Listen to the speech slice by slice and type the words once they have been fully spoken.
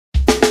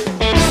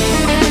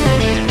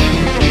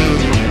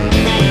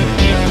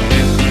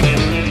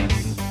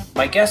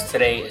My guest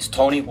today is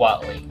Tony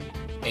Whatley,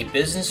 a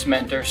business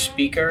mentor,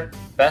 speaker,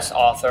 best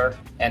author,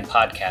 and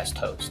podcast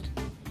host.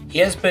 He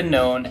has been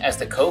known as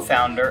the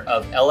co-founder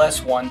of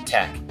LS1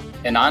 Tech,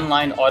 an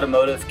online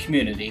automotive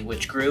community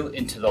which grew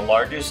into the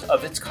largest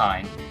of its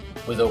kind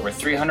with over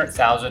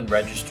 300,000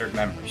 registered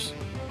members.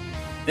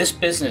 This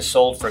business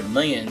sold for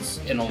millions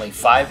in only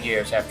 5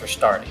 years after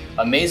starting.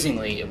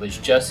 Amazingly, it was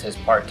just his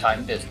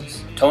part-time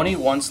business. Tony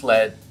once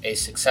led a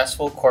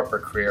successful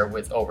corporate career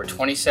with over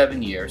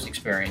 27 years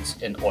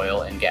experience in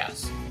oil and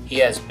gas. He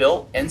has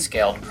built and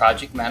scaled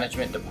project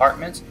management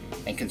departments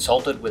and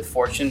consulted with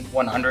Fortune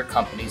 100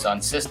 companies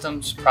on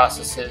systems,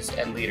 processes,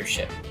 and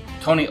leadership.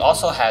 Tony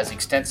also has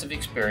extensive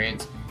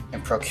experience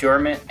in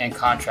procurement and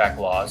contract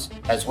laws,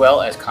 as well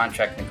as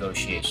contract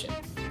negotiation.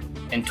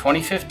 In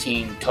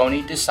 2015,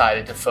 Tony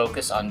decided to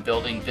focus on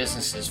building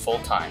businesses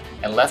full-time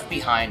and left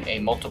behind a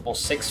multiple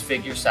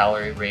six-figure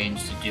salary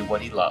range to do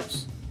what he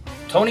loves.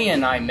 Tony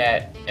and I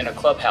met in a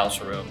clubhouse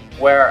room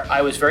where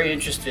I was very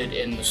interested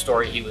in the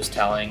story he was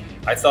telling.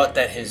 I thought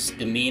that his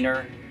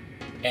demeanor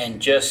and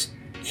just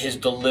his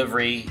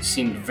delivery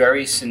seemed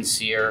very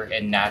sincere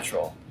and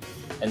natural.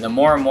 And the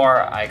more and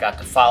more I got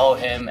to follow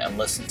him and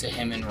listen to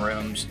him in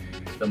rooms,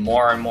 the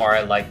more and more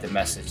I liked the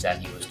message that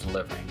he was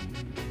delivering.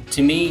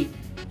 To me,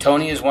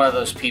 Tony is one of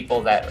those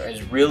people that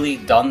has really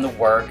done the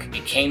work,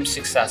 became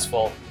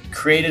successful,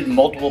 created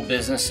multiple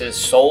businesses,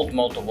 sold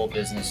multiple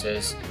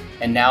businesses,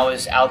 and now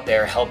is out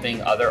there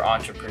helping other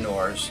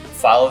entrepreneurs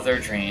follow their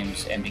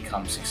dreams and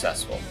become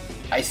successful.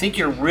 I think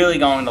you're really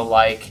going to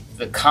like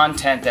the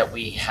content that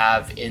we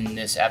have in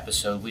this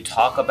episode. We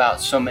talk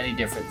about so many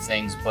different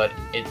things, but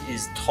it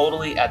is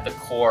totally at the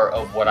core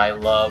of what I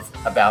love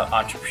about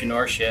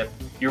entrepreneurship.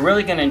 You're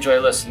really going to enjoy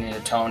listening to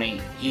Tony.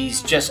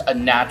 He's just a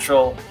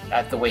natural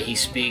at the way he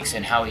speaks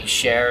and how he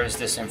shares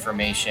this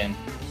information.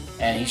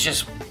 And he's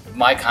just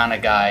my kind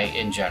of guy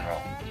in general.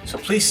 So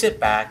please sit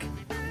back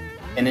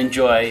and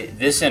enjoy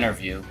this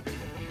interview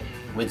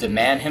with the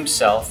man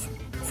himself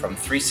from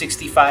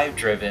 365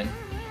 Driven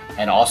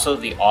and also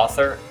the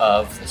author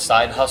of The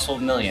Side Hustle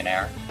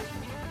Millionaire,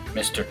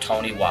 Mr.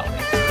 Tony Whatley.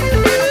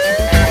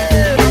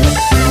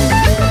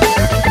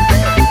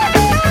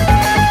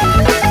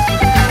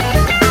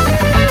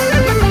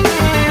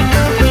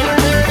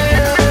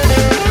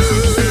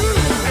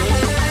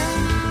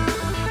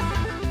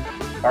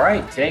 All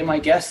right, today my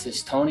guest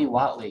is Tony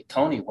Whatley.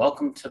 Tony,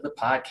 welcome to the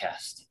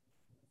podcast.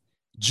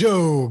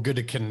 Joe, good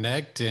to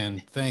connect,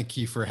 and thank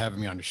you for having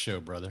me on the show,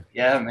 brother.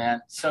 Yeah,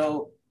 man.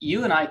 So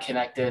you and I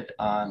connected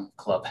on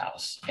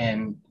Clubhouse,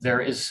 and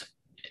there is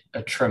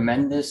a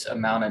tremendous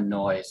amount of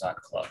noise on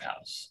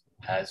Clubhouse,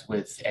 as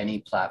with any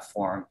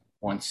platform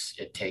once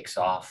it takes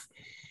off.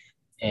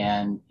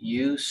 And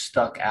you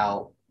stuck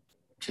out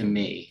to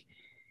me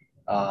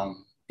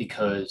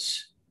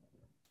because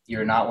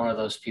you're not one of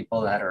those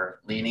people that are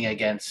leaning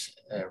against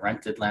a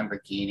rented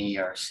Lamborghini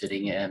or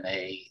sitting in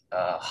a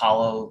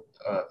hollow,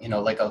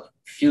 like a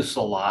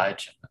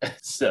fuselage.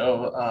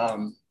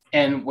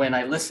 And when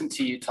I listened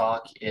to you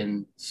talk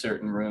in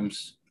certain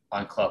rooms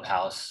on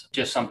Clubhouse,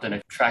 just something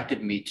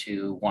attracted me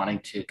to wanting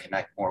to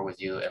connect more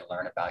with you and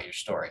learn about your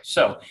story.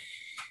 So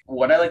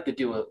what I like to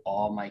do with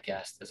all my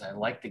guests is I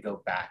like to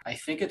go back. I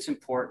think it's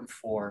important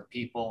for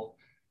people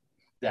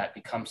that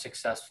become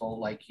successful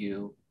like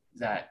you,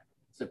 that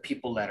the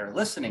people that are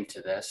listening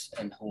to this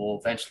and who will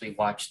eventually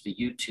watch the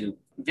YouTube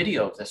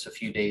video of this a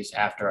few days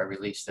after I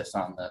release this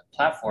on the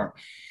platform,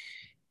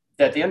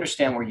 that they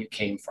understand where you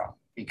came from.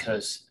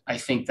 Because I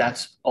think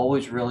that's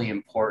always really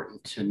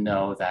important to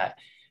know that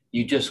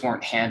you just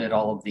weren't handed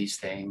all of these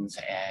things.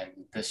 And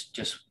this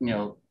just,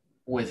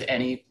 with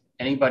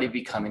anybody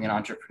becoming an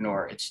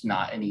entrepreneur, it's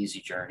not an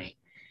easy journey.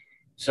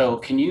 So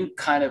can you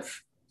kind of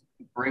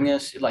bring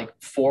us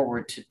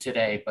forward to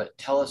today, but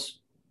tell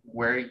us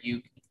where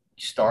you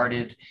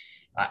started.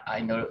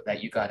 I know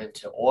that you got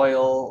into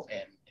oil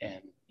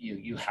and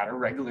you had a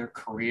regular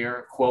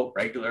career, quote,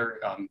 regular,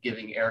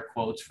 giving air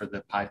quotes for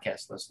the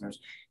podcast listeners.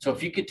 So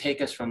if you could take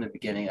us from the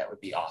beginning, that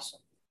would be awesome.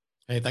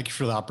 Hey, thank you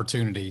for the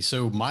opportunity.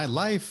 So my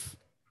life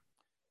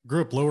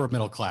grew up lower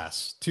middle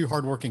class, two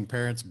hardworking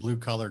parents, blue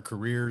collar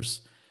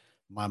careers.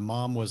 My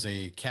mom was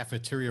a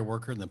cafeteria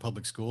worker in the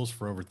public schools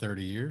for over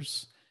 30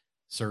 years,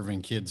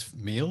 serving kids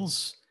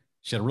meals.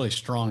 She had a really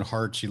strong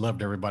heart. She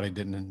loved everybody,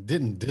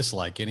 didn't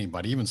dislike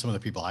anybody, even some of the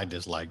people I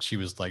disliked. She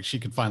was like, she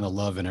could find the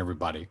love in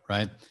everybody,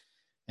 right?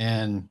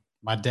 And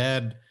my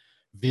dad,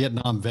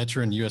 Vietnam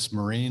veteran, U.S.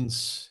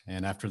 Marines,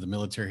 and after the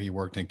military, he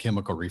worked in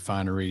chemical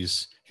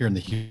refineries here in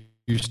the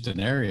Houston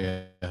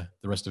area the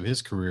rest of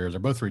his career. They're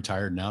both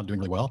retired now,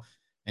 doing really well.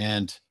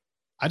 And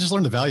I just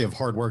learned the value of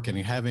hard work and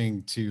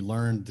having to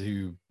learn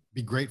to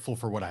be grateful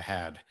for what I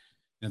had.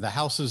 The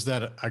houses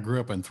that I grew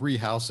up in, 3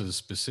 houses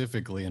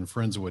specifically in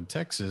Friendswood,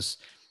 Texas,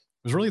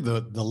 was really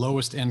the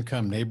lowest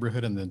income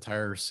neighborhood in the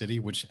entire city,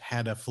 which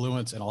had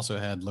affluence and also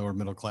had lower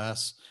middle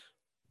class.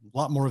 A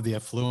lot more of the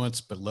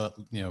affluence, but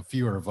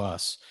fewer of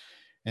us.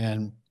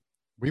 And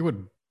we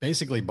would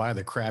basically buy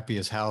the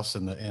crappiest house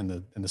and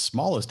the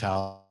smallest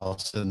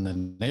house in the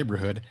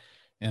neighborhood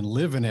and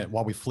live in it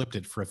while we flipped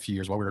it for a few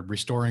years, while we were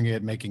restoring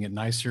it, making it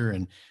nicer.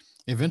 And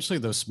eventually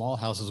those small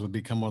houses would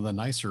become one of the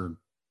nicer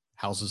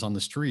houses on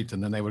the street.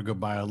 And then they would go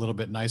buy a little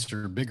bit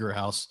nicer, bigger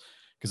house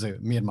because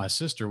me and my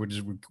sister we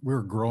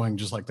were growing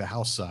just like the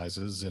house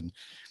sizes. And,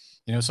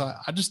 so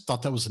I just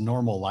thought that was a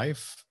normal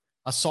life.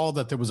 I saw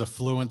that there was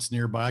affluence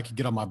nearby. I could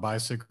get on my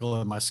bicycle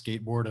and my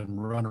skateboard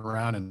and run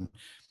around and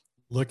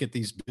look at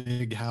these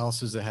big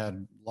houses that had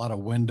a lot of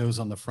windows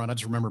on the front. I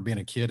just remember being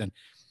a kid and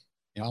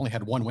I only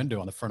had one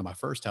window on the front of my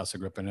first house I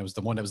grew up in. It was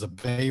the one that was a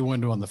bay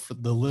window on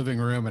the living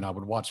room. And I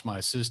would watch my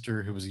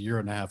sister, who was a year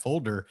and a half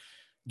older,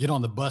 get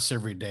on the bus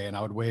every day. And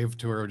I would wave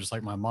to her just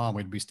like my mom.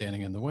 We'd be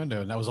standing in the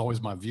window. And that was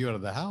always my view out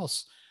of the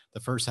house, the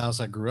first house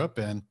I grew up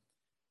in.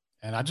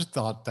 And I just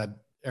thought that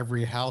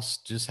every house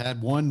just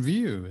had one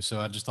view.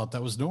 So I just thought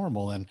that was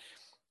normal. And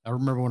I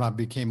remember when I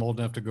became old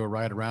enough to go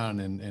ride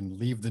around and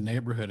leave the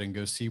neighborhood and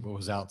go see what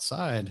was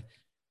outside,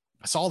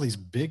 I saw these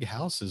big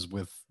houses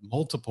with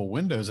multiple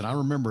windows. And I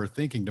remember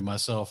thinking to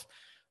myself,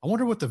 I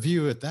wonder what the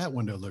view at that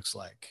window looks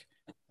like.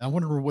 I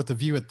wonder what the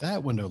view at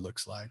that window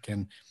looks like.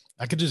 And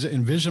I could just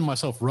envision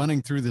myself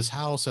running through this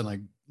house and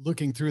like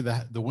looking through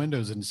the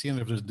windows and seeing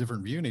if there's a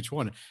different view in each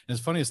one. And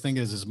the funniest thing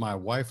is my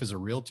wife is a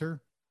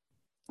realtor.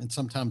 And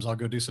sometimes I'll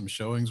go do some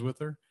showings with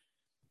her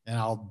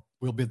and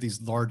we'll be at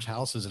these large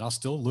houses and I'll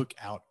still look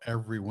out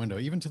every window.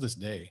 Even to this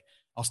day,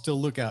 I'll still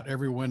look out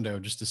every window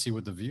just to see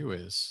what the view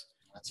is.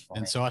 That's funny.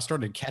 And so I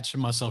started catching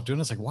myself doing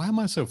this. Like, why am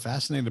I so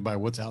fascinated by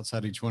what's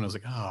outside each one? I was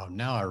like, oh,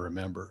 now I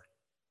remember.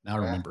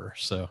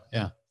 So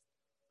yeah, a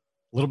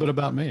little bit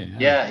about me.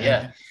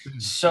 Yeah.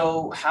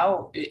 So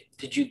how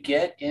did you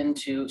get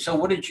into, so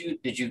what did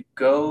you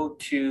go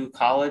to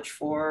college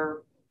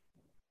for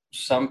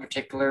some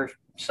particular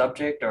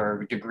subject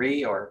or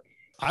degree or?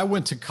 I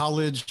went to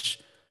college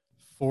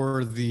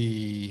for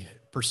the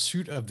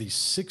pursuit of the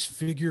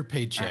six-figure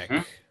paycheck.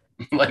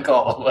 Mm-hmm. Like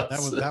all of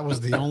us. That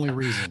was the only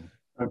reason.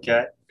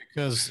 Okay.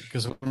 Because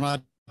when I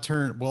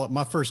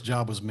my first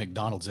job was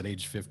McDonald's at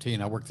age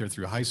 15. I worked there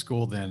through high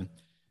school. Then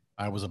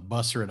I was a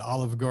busser at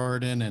Olive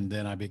Garden, and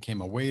then I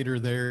became a waiter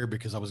there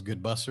because I was a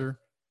good busser.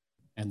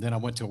 And then I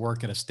went to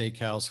work at a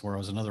steakhouse where I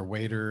was another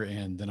waiter,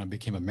 and then I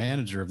became a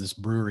manager of this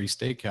brewery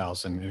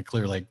steakhouse in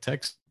Clear Lake,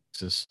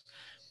 Texas.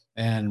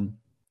 And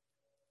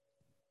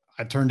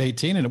I turned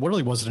 18 and it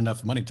really wasn't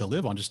enough money to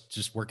live on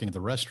just working at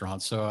the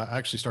restaurant. So I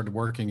actually started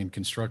working in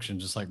construction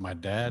just like my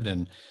dad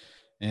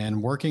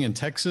and working in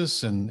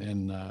Texas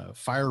and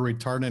fire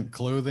retardant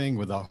clothing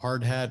with a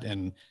hard hat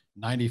and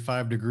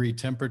 95-degree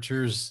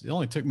temperatures. It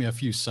only took me a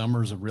few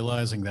summers of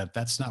realizing that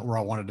that's not where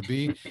I wanted to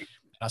be.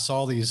 I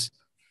saw these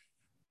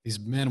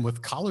men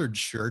with collared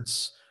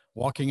shirts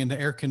walking into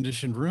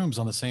air-conditioned rooms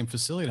on the same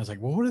facility. And I was like,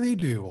 well, what do they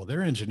do? Well,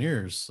 they're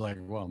engineers. Like,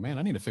 well, man,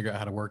 I need to figure out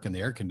how to work in the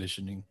air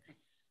conditioning.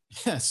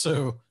 Yeah.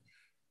 So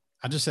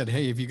I just said,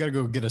 hey, if you got to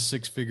go get a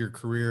six-figure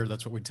career,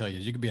 that's what we tell you.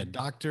 You could be a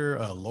doctor,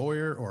 a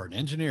lawyer, or an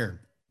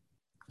engineer.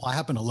 Well, I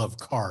happen to love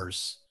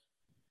cars.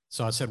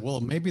 So I said, well,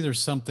 maybe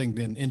there's something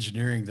in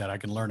engineering that I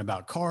can learn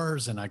about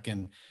cars and I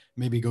can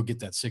maybe go get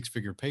that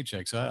six-figure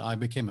paycheck. So I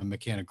became a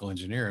mechanical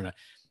engineer and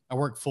I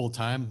worked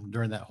full-time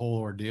during that whole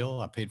ordeal.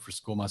 I paid for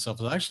school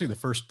myself. I was actually the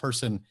first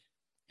person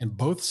in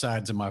both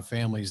sides of my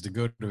families to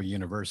go to a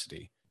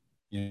university.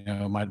 You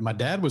know, my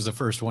dad was the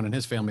first one in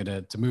his family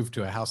to move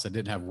to a house that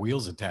didn't have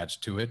wheels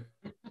attached to it.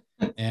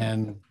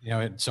 And,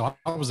 so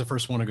I was the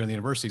first one to go to the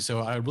university. So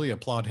I really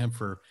applaud him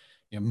for,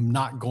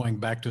 not going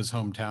back to his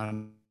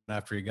hometown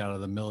after he got out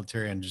of the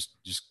military and just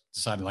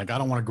deciding like, I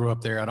don't want to grow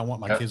up there. I don't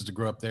want my kids to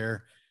grow up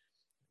there.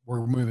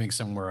 We're moving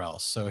somewhere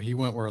else. So he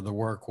went where the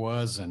work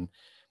was and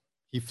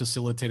he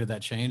facilitated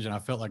that change. And I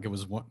felt like it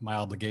was my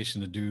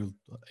obligation to do,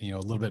 a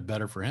little bit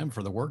better for him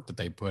for the work that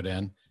they put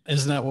in.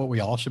 Isn't that what we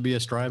all should be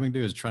striving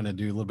to, is trying to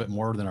do a little bit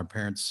more than our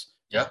parents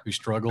who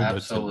struggled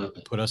to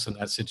put us in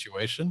that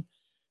situation?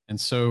 And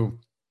so,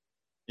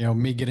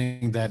 me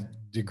getting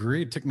that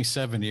degree, it took me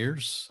 7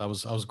 years. I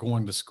was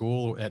going to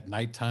school at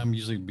nighttime,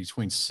 usually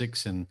between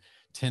 6 and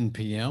 10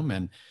 p.m.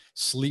 and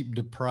sleep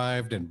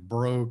deprived and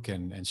broke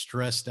and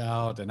stressed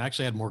out, and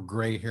actually had more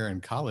gray hair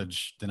in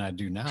college than I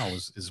do now.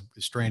 Is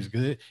strange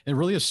because it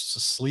really is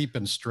sleep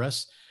and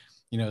stress.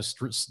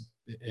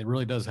 It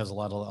really does has a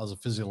lot of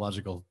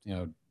physiological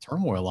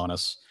turmoil on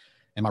us.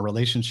 And my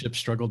relationship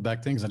struggled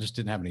back things. I just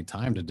didn't have any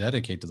time to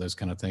dedicate to those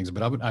kind of things.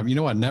 But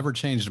I never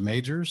changed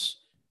majors.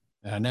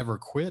 And I never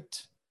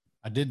quit.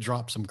 I did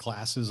drop some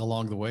classes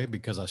along the way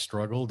because I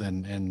struggled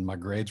and my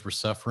grades were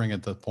suffering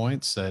at the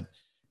points but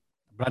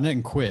I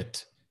didn't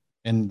quit.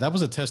 And that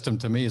was a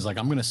testament to me, is like,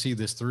 I'm going to see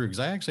this through, because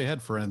I actually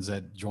had friends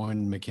that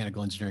joined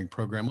mechanical engineering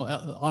program.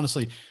 Well,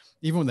 honestly,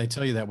 even when they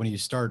tell you that when you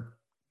start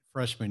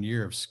freshman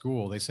year of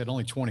school, they said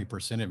only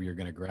 20% of you are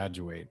going to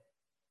graduate.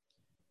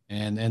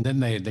 And then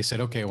they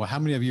said, okay, well, how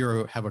many of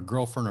you have a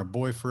girlfriend or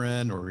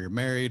boyfriend, or you're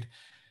married?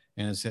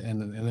 And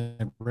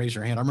then raise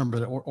your hand. I remember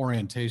the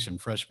orientation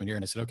freshman year,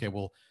 and I said, okay,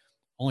 well,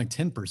 only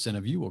 10%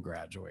 of you will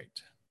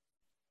graduate.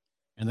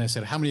 And they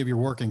said, how many of you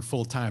are working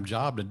full-time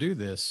job to do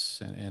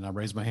this? And I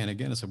raised my hand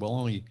again. I said, well,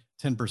 only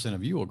 10%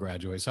 of you will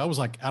graduate. So I was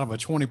like out of a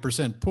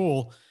 20%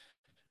 pool,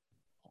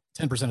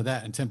 10% of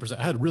that and 10%.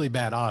 I had really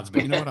bad odds,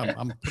 but you know what?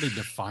 I'm pretty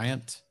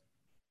defiant.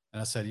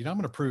 And I said, I'm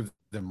going to prove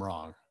them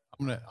wrong.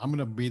 I'm going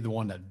to be the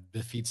one that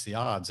defeats the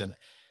odds. And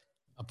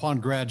upon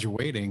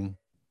graduating,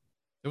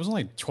 there was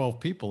only 12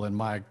 people in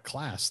my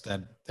class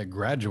that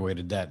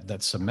graduated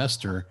that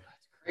semester,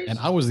 and Crazy.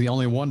 I was the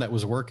only one that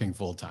was working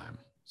full time.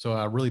 So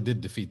I really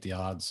did defeat the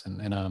odds.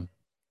 And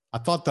I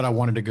thought that I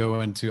wanted to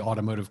go into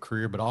automotive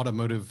career, but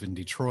automotive in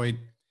Detroit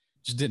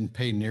just didn't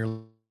pay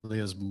nearly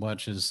as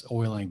much as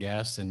oil and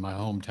gas in my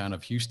hometown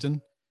of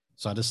Houston.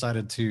 So I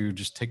decided to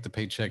just take the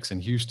paychecks in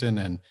Houston,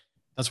 and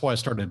that's why I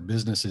started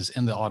businesses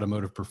in the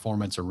automotive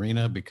performance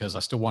arena, because I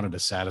still wanted to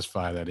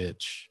satisfy that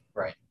itch.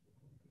 Right.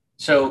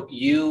 So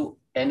you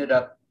ended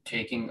up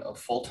taking a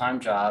full-time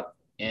job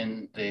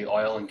in the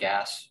oil and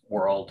gas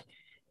world.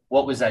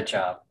 What was that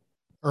job?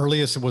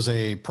 Earliest was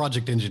a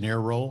project engineer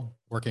role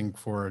working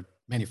for a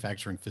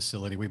manufacturing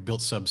facility. We built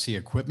subsea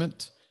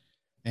equipment,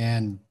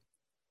 and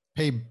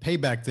pay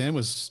back then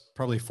was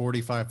probably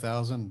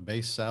 45,000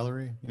 base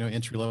salary,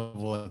 entry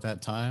level at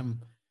that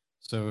time.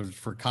 So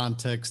for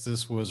context,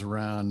 this was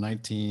around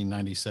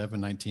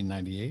 1997,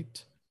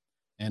 1998.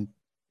 And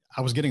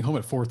I was getting home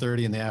at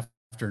 4:30 in the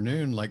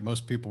afternoon. Like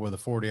most people with a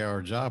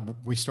 40-hour job,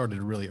 we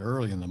started really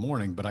early in the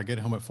morning, but I get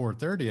home at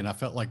 4:30, and I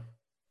felt like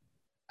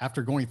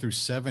after going through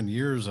 7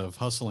 years of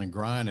hustle and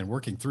grind and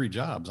working three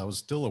jobs, I was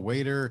still a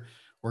waiter,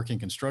 working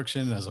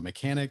construction as a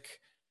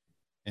mechanic.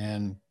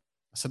 And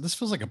I said, this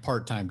feels like a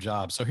part-time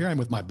job. So here I am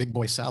with my big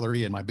boy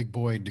salary and my big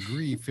boy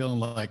degree, feeling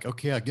like,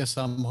 okay, I guess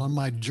I'm on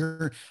my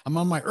journey. I'm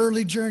on my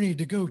early journey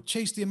to go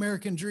chase the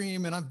American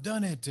dream, and I've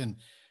done it. And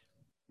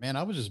man,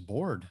 I was just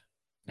bored.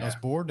 I was Yeah.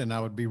 bored, and I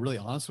would be really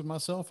honest with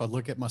myself. I'd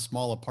look at my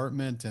small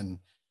apartment, and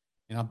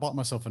I bought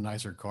myself a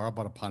nicer car. I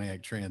bought a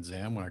Pontiac Trans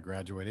Am when I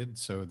graduated.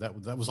 So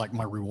that was like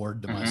my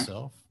reward to Mm-hmm.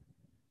 myself.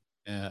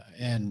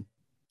 And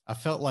I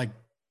felt like,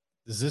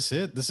 is this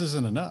it? This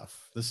isn't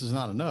enough. This is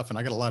not enough. And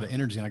I got a lot of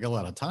energy and I got a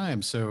lot of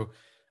time. So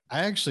I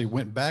actually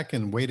went back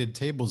and waited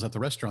tables at the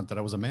restaurant that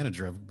I was a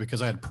manager of,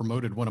 because I had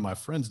promoted one of my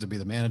friends to be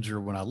the manager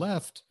when I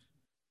left.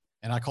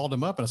 And I called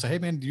him up and I said, hey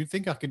man, do you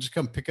think I could just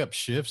come pick up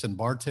shifts and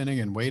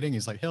bartending and waiting?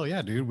 He's like, hell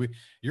yeah, dude.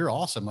 You're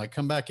awesome. Like,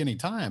 come back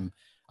anytime.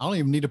 I don't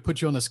even need to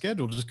put you on the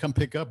schedule. Just come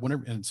pick up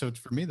whenever. And so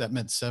for me, that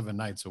meant 7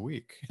 nights a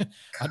week.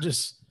 I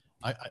just,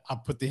 I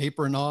put the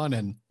apron on,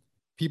 and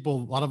a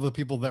lot of the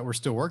people that were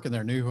still working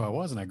there knew who I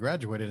was, and I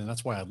graduated, and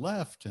that's why I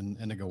left. And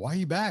they go, why are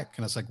you back?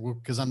 And I was like, well,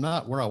 cause I'm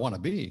not where I want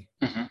to be.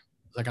 Mm-hmm.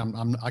 Like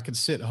I could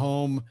sit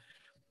home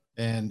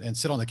and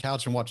sit on the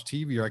couch and watch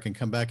TV, or I can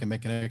come back and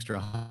make an extra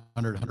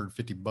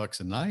 150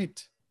 bucks a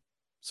night.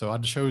 So I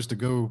chose to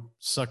go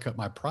suck up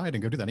my pride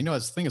and go do that.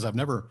 That's the thing is, I've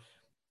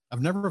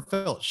never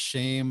felt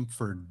shame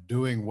for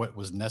doing what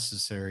was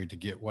necessary to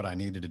get what I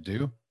needed to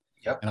do.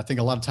 Yep. And I think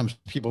a lot of times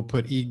people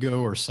put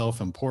ego or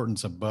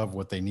self-importance above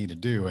what they need to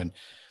do. And,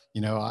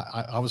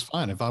 I was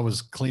fine. If I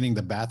was cleaning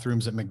the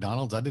bathrooms at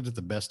McDonald's, I did it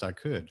the best I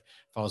could.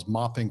 If I was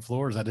mopping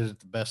floors, I did it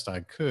the best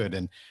I could.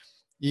 And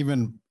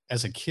even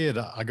as a kid,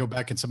 I go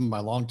back and some of my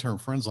long-term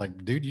friends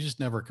like, dude, you just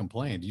never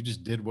complained. You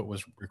just did what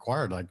was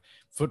required. Like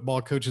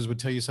football coaches would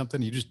tell you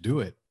something, you just do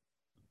it.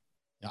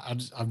 I've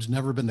just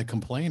never been the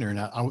complainer.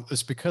 And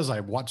it's because I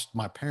watched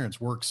my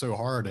parents work so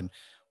hard, and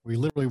we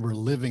literally were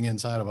living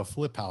inside of a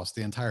flip house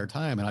the entire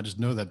time. And I just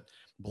know that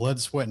blood,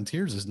 sweat, and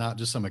tears is not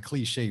just some a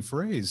cliche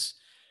phrase.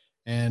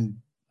 And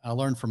I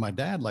learned from my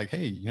dad, like,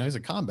 hey, he's a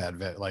combat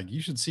vet. Like,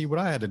 you should see what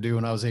I had to do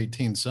when I was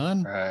 18,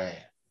 son. Right.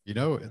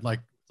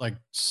 Like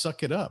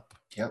suck it up,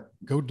 Yep.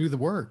 go do the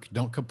work.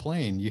 Don't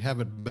complain. You have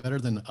it better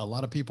than a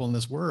lot of people in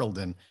this world.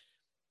 And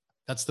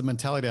that's the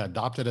mentality I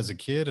adopted as a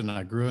kid, and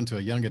I grew into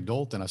a young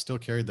adult, and I still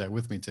carried that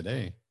with me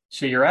today.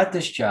 So you're at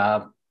this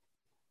job,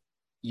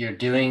 you're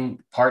doing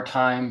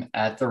part-time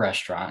at the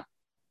restaurant,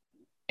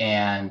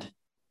 and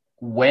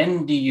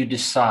when do you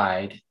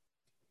decide,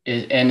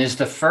 and is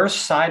the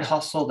first side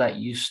hustle that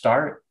you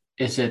start,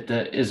 is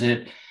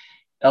it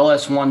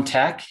LS1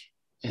 Tech?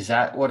 Is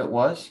that what it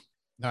was?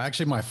 Now,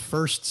 actually, my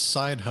first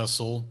side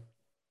hustle,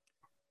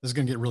 this is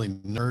going to get really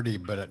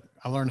nerdy, but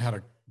I learned how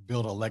to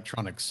build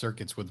electronic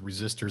circuits with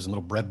resistors and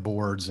little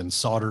breadboards and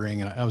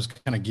soldering. And I was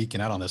kind of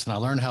geeking out on this. And I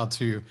learned how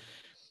to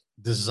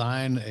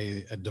design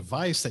a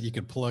device that you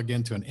could plug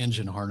into an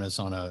engine harness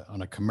on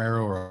a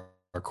Camaro or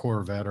a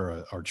Corvette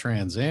or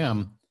Trans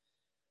Am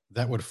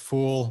that would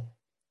fool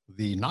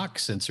the knock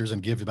sensors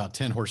and give about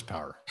 10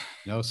 horsepower.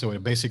 So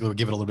it basically would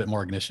give it a little bit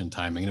more ignition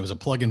timing. And it was a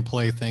plug and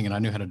play thing, and I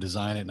knew how to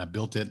design it, and I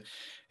built it.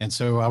 And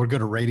so I would go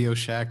to Radio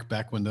Shack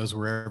back when those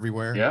were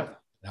everywhere. Yep.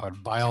 And I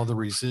would buy all the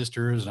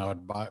resistors, and I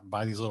would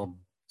buy these little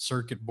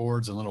circuit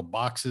boards and little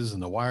boxes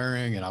and the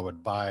wiring, and I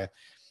would buy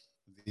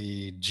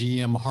the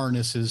GM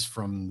harnesses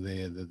from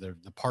the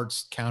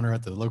parts counter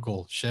at the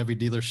local Chevy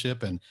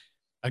dealership. And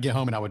I'd get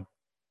home and I would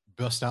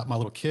bust out my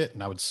little kit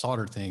and I would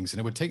solder things. And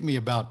it would take me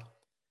about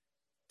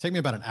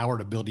an hour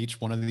to build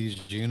each one of these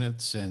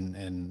units.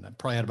 And I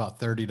probably had about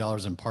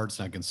 $30 in parts,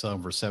 and I can sell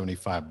them for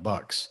 75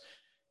 bucks.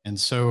 And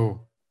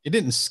so it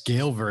didn't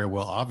scale very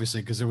well,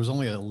 obviously, because there was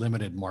only a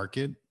limited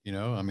market,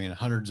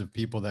 hundreds of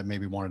people that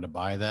maybe wanted to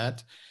buy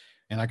that.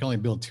 and I can only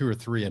build 2 or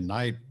 3 a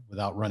night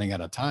without running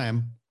out of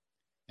time.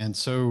 And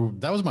so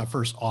that was my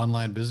first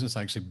online business.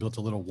 I actually built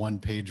a little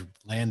 1-page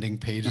landing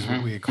page is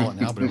what we call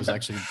it now, but it was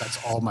actually, that's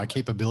all my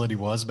capability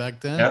was back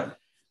then. Yep.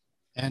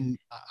 And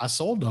I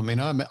sold them,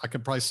 I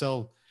could probably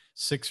sell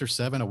 6 or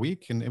 7 a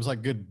week, and it was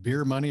like good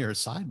beer money or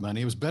side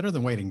money. It was better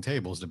than waiting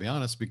tables, to be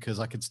honest, because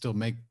I could still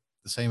make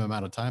the same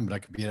amount of time, but I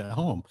could be at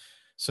home.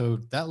 So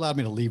that allowed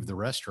me to leave the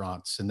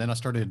restaurants. And then I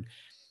started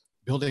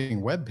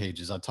building web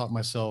pages. I taught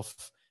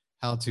myself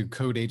how to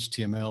code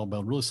HTML,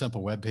 build really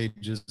simple web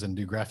pages, and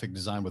do graphic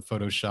design with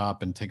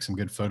Photoshop, and take some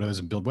good photos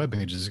and build web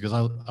pages,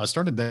 because I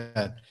started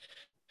that.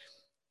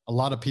 A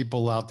lot of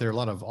people out there, a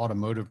lot of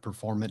automotive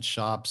performance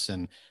shops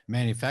and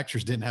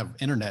manufacturers didn't have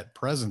internet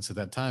presence at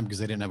that time because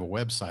they didn't have a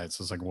website.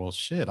 So it's like, well,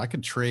 shit, I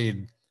could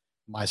trade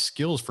my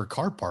skills for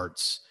car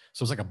parts.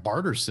 So it's like a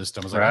barter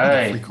system. I was like, I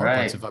can get free car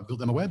parts if I build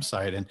them a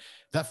website. And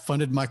that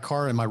funded my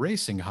car and my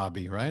racing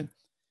hobby, right?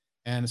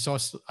 And so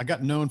I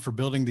got known for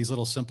building these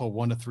little simple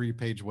 1 to 3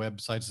 page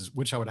websites,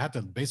 which I would have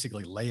to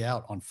basically lay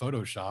out on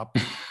Photoshop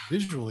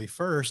visually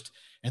first,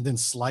 and then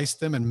slice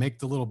them and make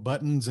the little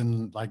buttons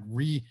and like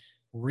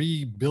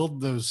rebuild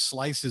those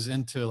slices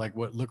into like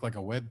what looked like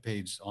a web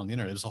page on the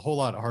internet. It's a whole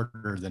lot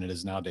harder than it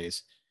is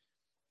nowadays.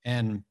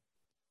 And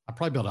I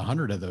probably built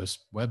 100 of those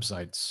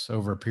websites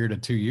over a period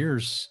of 2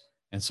 years.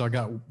 And so I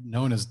got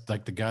known as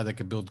like the guy that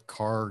could build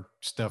car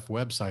stuff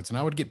websites, and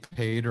I would get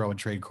paid or I would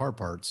trade car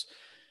parts.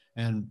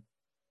 And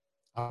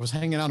I was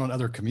hanging out on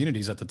other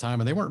communities at the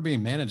time, and they weren't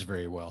being managed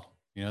very well.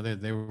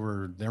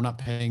 They're not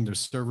paying their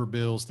server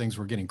bills. Things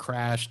were getting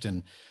crashed,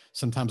 and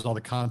sometimes all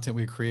the content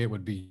we create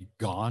would be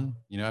gone.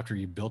 After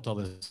you built all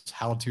this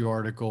how-to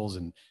articles,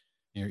 and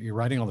you're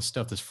writing all this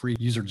stuff, this free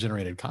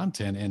user-generated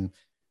content, and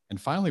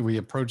finally we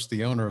approached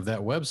the owner of that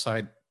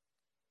website,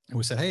 and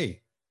we said,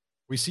 "Hey,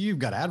 we see you've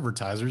got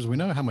advertisers. We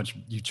know how much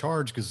you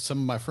charge because some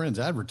of my friends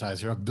advertise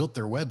here. I've built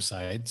their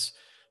websites.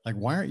 Like,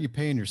 why aren't you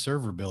paying your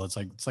server bill? It's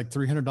like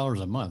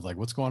 $300 a month. Like,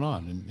 what's going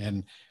on?"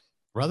 And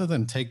rather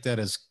than take that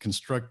as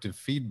constructive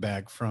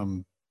feedback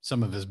from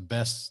some of his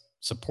best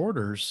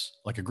supporters,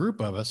 like a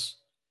group of us,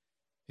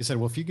 he said,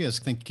 "Well, if you guys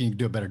think you can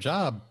do a better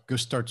job, go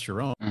start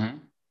your own." Mm-hmm.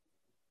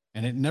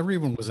 And it never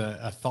even was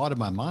a thought in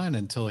my mind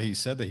until he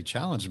said that. He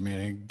challenged me.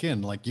 And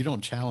again, like, you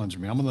don't challenge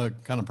me. I'm the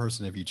kind of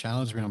person, if you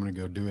challenge me, I'm going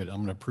to go do it. I'm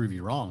going to prove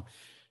you wrong.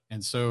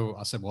 And so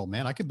I said, well,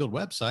 man, I could build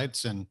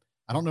websites, and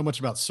I don't know much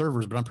about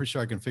servers, but I'm pretty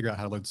sure I can figure out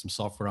how to load some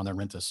software on there,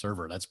 rent a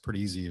server. That's pretty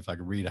easy if I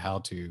could read how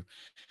to.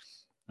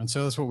 And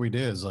so that's what we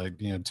did is, like,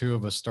 2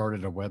 of us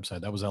started a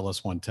website. That was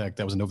LS1 Tech.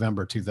 That was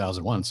November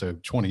 2001. So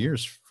 20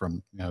 years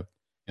from,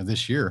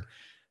 this year.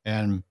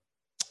 And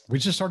we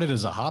just started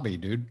as a hobby,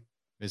 dude.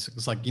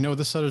 It's like,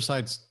 this other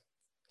site's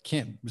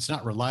it's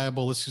not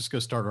reliable. Let's just go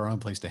start our own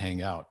place to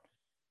hang out.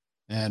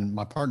 And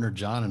my partner,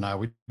 John, and I,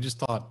 we just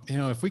thought,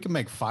 if we can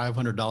make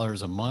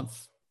 $500 a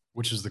month,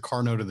 which is the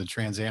car note of the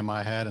Trans Am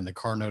I had and the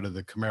car note of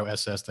the Camaro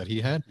SS that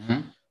he had,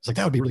 Mm-hmm. it's like,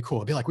 that would be really cool.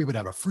 It'd be like we would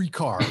have a free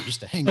car just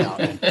to hang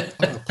out and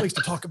have a place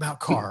to talk about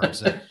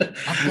cars. And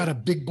I've got a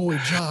big boy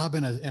job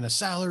and a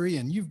salary,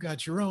 and you've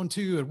got your own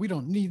too, and we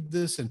don't need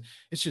this. And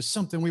it's just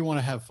something we want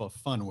to have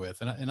fun with.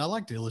 And I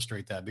like to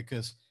illustrate that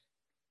because,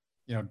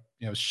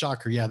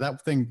 shocker. Yeah,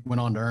 that thing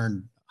went on to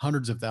earn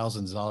hundreds of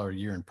thousands of dollars a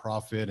year in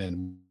profit,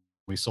 and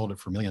we sold it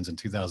for millions in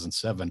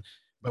 2007,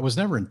 but was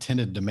never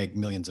intended to make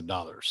millions of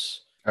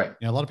dollars. Right.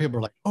 A lot of people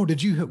are like, "Oh,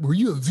 were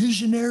you a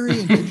visionary?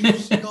 And did you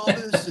see all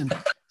this?" And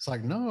it's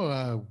like,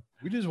 no,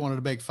 we just wanted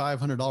to make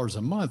 $500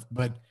 a month.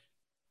 But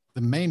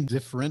the main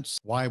difference,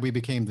 why we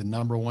became the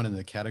number one in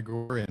the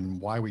category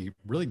and why we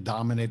really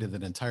dominated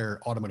the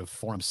entire automotive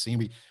forum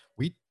scene,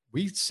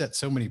 we set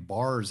so many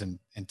bars and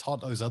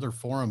taught those other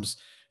forums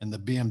and the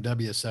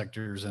BMW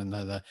sectors and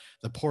the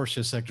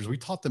Porsche sectors. We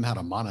taught them how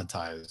to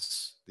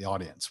monetize the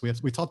audience.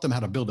 We taught them how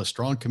to build a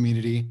strong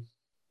community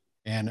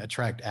and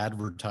attract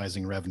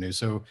advertising revenue.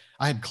 So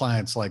I had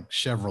clients like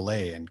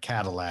Chevrolet and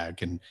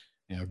Cadillac and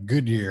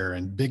Goodyear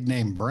and big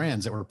name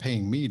brands that were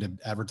paying me to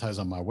advertise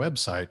on my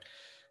website.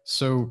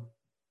 So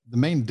the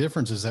main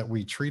difference is that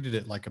we treated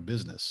it like a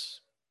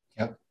business.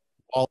 Yep.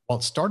 While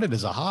it started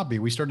as a hobby,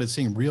 we started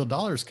seeing real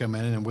dollars come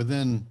in, and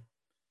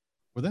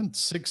within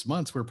 6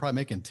 months, we were probably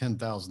making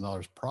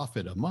 $10,000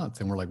 profit a month.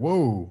 And we're like,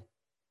 whoa,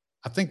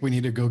 I think we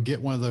need to go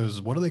get one of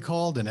those, what are they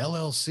called? An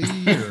LLC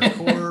or a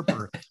corp,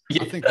 or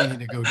yeah. I think we need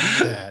to go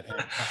do that. And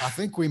I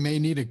think we may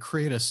need to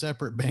create a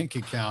separate bank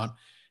account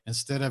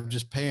instead of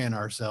just paying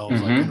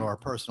ourselves like into our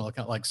personal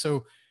account. Like,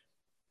 so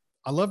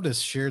I love to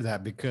share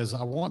that because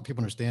I want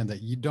people to understand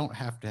that you don't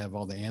have to have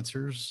all the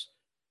answers.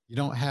 You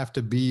don't have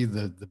to be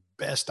the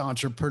best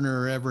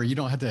entrepreneur ever. You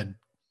don't have to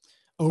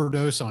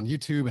overdose on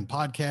YouTube and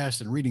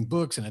podcasts and reading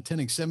books and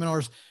attending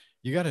seminars.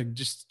 You got to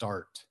just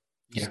start.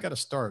 You just got to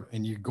start,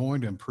 and you're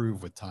going to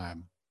improve with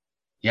time.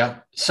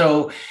 Yeah.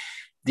 So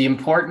the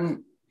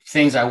important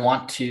things I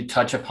want to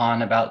touch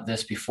upon about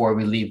this before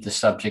we leave the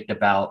subject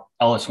about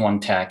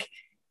LS1 Tech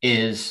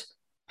is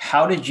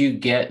How did you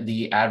get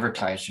the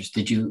advertisers?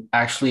 Did you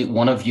actually,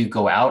 one of you,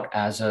 go out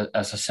as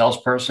a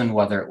salesperson,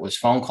 whether it was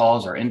phone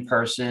calls or in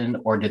person,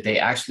 or did they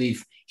actually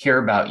hear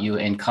about you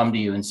and come to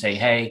you and say,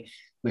 "Hey,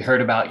 we heard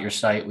about your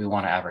site. We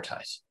want to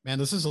advertise"? Man,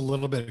 this is a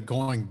little bit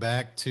going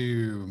back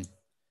to,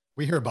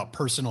 we hear about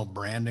personal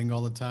branding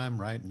all the time,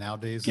 right?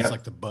 Nowadays, it's Yep.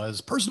 like the buzz,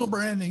 personal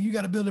branding. You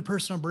got to build a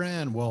personal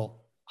brand.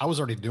 Well, I was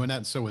already doing that,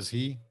 and so was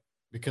he,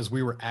 because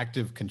we were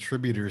active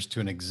contributors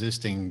to an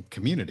existing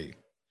community.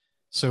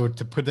 So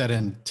to put that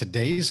in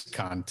today's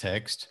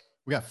context,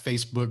 we got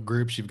Facebook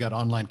groups, you've got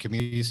online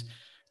communities.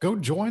 Go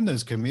join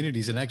those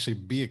communities and actually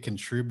be a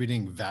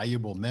contributing,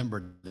 valuable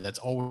member that's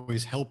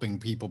always helping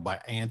people by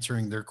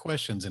answering their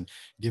questions and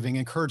giving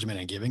encouragement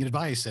and giving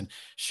advice and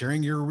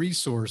sharing your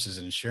resources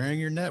and sharing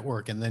your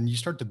network. And then you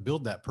start to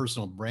build that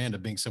personal brand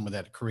of being someone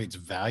that creates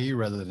value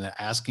rather than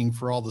asking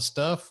for all the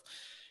stuff.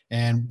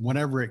 And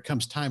whenever it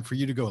comes time for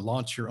you to go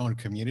launch your own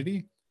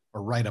community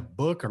or write a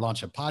book or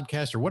launch a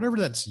podcast or whatever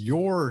that's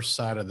your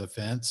side of the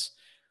fence,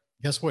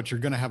 guess what?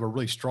 You're going to have a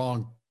really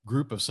strong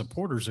group of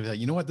supporters that,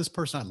 you know what, this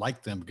person, I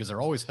like them because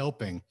they're always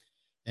helping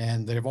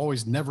and they've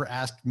always never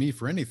asked me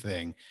for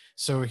anything.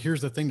 So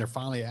here's the thing they're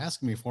finally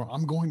asking me for.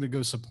 I'm going to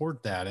go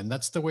support that. And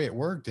that's the way it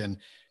worked. And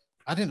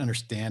I didn't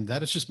understand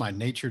that. It's just my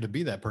nature to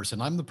be that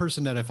person. I'm the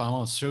person that if I'm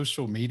on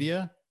social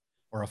media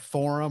or a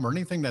forum or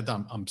anything that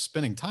I'm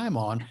spending time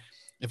on,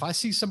 if I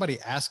see somebody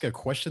ask a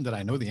question that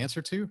I know the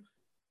answer to,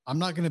 I'm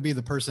not going to be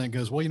the person that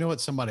goes, well, you know what?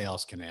 Somebody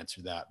else can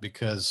answer that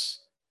because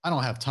I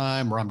don't have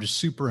time or I'm just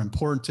super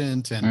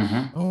important. And,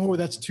 Mm-hmm. oh,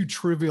 that's too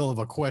trivial of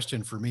a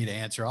question for me to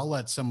answer. I'll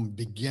let some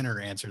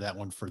beginner answer that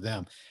one for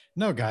them.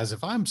 No, guys,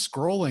 if I'm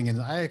scrolling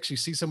and I actually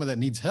see someone that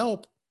needs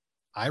help,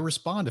 I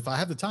respond. If I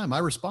have the time, I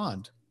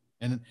respond.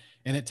 And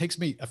and it takes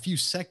me a few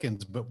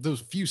seconds, but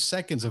those few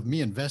seconds of me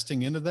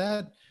investing into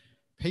that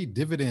pay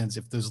dividends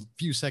if there's a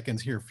few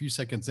seconds here, a few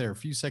seconds there, a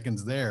few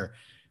seconds there.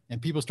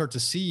 And people start to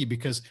see,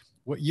 because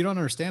what you don't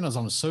understand is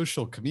on the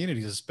social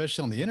communities,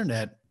 especially on the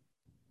internet,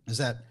 is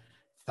that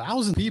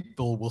thousands of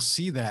people will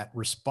see that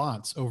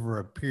response over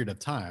a period of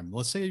time.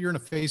 Let's say you're in a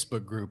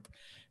Facebook group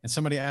and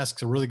somebody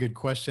asks a really good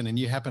question and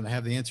you happen to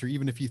have the answer,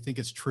 even if you think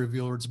it's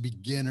trivial or it's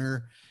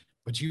beginner,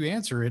 but you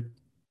answer it,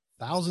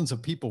 thousands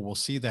of people will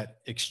see that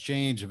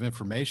exchange of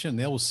information.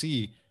 They will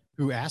see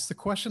who asked the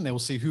question, they will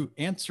see who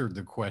answered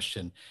the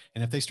question.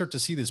 And if they start to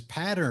see this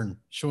pattern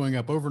showing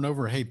up over and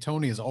over, hey,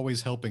 Tony is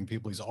always helping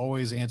people, he's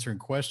always answering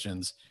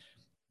questions,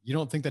 you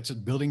don't think that's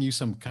building you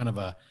some kind of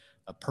a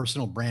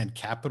personal brand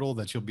capital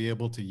that you'll be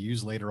able to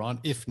use later on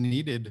if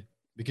needed?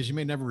 Because you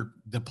may never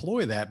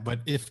deploy that,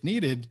 but if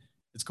needed,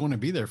 it's going to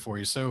be there for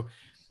you. So,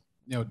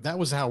 that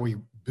was how we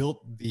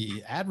built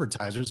the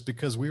advertisers,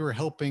 because we were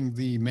helping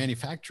the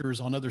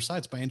manufacturers on other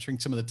sites by answering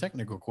some of the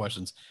technical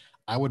questions.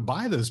 I would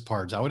buy those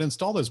parts, I would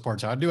install those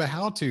parts, I would do a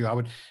how to, I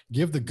would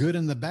give the good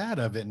and the bad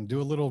of it and do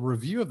a little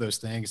review of those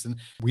things. And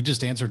we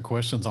just answered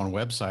questions on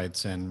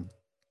websites. And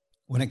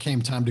when it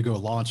came time to go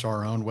launch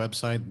our own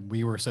website,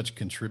 we were such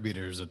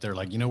contributors that they're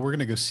like, we're going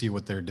to go see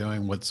what they're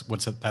doing, what's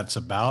that's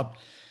about.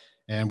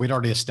 And we'd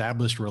already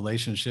established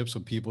relationships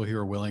with people who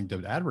are willing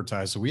to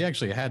advertise. So we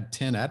actually had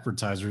 10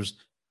 advertisers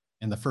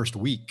in the first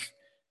week.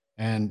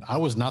 And I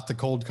was not the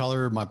cold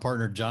caller. My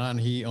partner, John,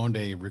 he owned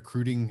a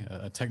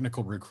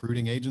technical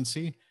recruiting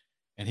agency,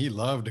 and he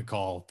loved to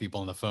call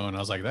people on the phone. I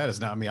was like, that is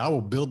not me. I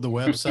will build the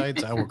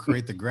websites. I will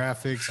create the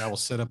graphics. I will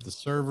set up the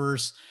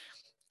servers.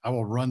 I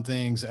will run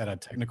things at a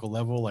technical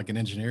level like an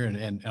engineer,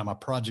 and I'm a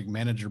project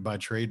manager by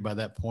trade by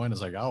that point.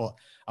 It's like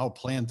I'll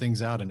plan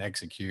things out and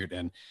execute.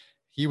 And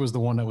he was the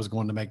one that was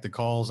going to make the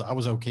calls. I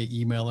was okay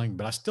emailing,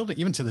 but I still,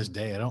 even to this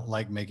day, I don't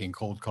like making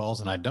cold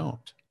calls, and I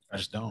don't. I Right.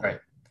 just don't. Right.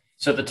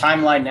 So the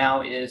timeline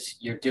now is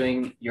you're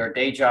doing your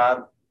day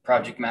job,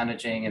 project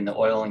managing in the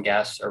oil and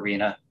gas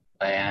arena,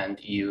 and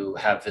you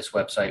have this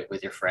website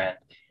with your friend,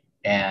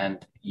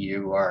 and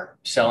you are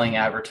selling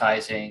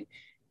advertising.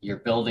 You're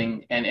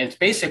building, and it's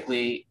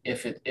basically,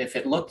 if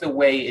it looked the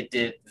way it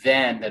did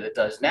then that it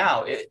does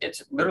now,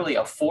 it's literally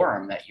a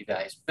forum that you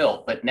guys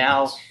built. But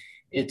now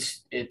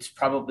Yes. it's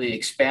probably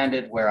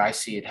expanded where I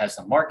see it has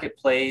the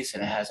marketplace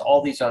and it has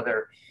all these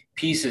other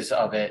pieces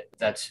of it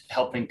that's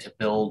helping to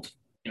build,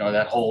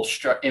 that whole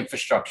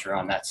infrastructure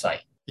on that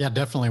site. Yeah,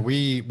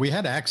 definitely. We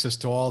had access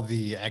to all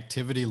the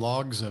activity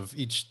logs of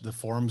each the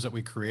forums that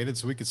we created,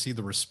 so we could see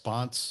the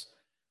response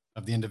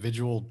of the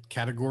individual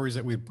categories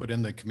that we put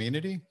in the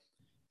community.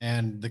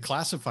 And the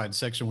classified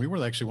section, we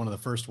were actually one of the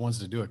first ones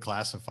to do a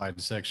classified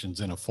sections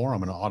in a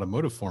forum, an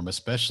automotive forum,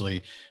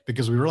 especially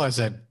because we realized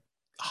that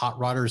hot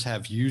rodders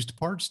have used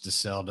parts to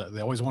sell.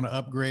 They always want to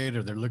upgrade,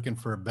 or they're looking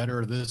for a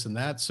better this and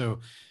that. So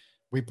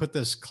we put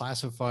this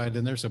classified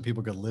in there so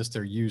people could list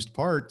their used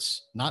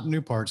parts, not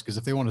new parts, because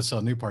if they want to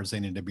sell new parts, they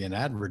need to be an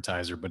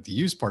advertiser. But the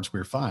used parts, we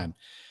were fine.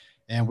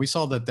 And we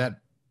saw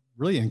that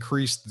really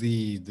increased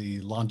the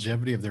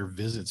longevity of their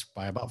visits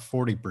by about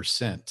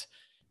 40%.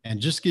 And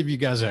just to give you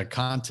guys a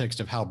context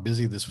of how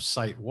busy this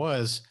site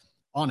was,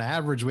 on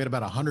average, we had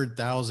about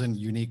 100,000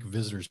 unique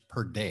visitors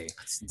per day.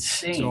 That's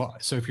insane.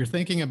 So if you're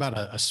thinking about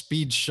a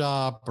speed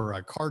shop or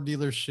a car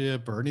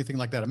dealership or anything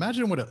like that,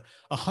 imagine what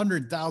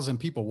 100,000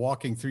 people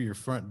walking through your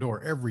front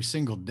door every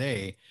single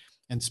day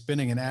and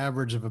spending an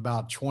average of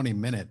about 20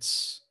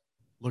 minutes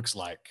looks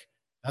like.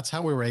 That's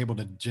how we were able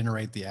to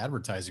generate the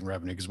advertising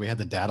revenue, because we had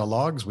the data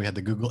logs, we had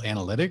the Google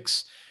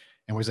Analytics,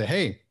 and we say,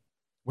 hey,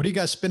 what are you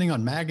guys spending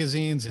on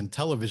magazines and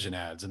television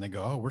ads? And they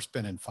go, oh, we're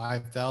spending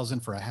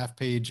 5,000 for a half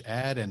page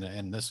ad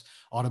and this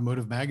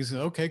automotive magazine.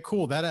 Okay,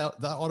 cool. That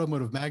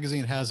automotive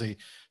magazine has a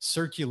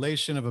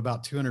circulation of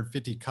about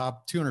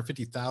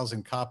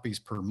 250,000 copies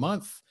per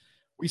month.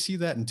 We see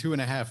that in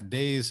 2.5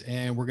 days,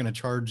 and we're going to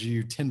charge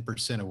you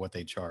 10% of what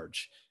they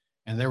charge.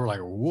 And they were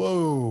like,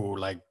 whoa,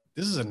 like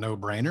this is a no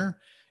brainer.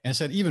 And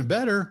said, even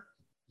better,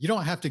 you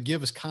don't have to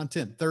give us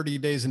content 30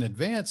 days in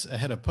advance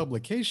ahead of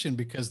publication,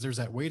 because there's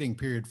that waiting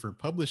period for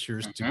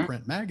publishers to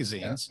print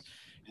magazines.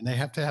 And they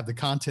have to have the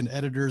content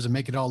editors and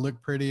make it all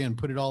look pretty and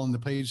put it all in the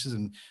pages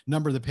and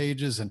number the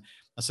pages. And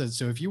I said,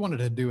 so if you wanted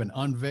to do an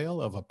unveil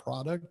of a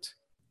product,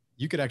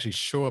 you could actually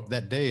show up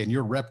that day and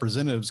your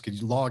representatives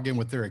could log in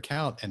with their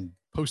account and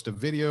post a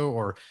video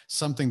or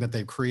something that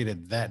they've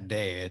created that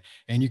day.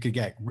 And you could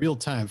get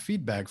real-time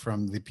feedback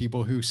from the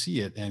people who see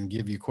it and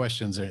give you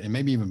questions and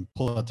maybe even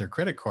pull out their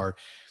credit card.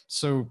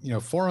 So,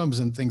 forums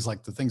and things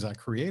like the things I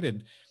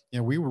created,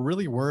 we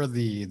really were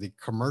the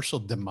commercial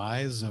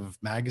demise of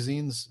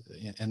magazines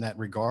in that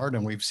regard.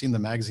 And we've seen the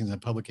magazines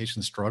and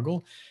publications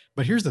struggle.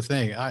 But here's the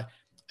thing.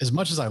 As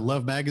much as I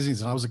love magazines,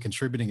 and I was a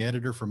contributing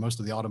editor for most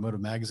of the automotive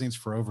magazines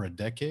for over a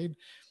decade,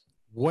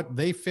 what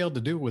they failed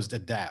to do was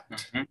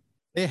adapt.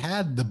 They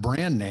had the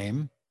brand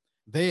name,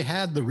 they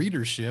had the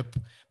readership,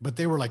 but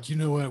they were like, you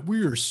know what,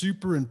 we are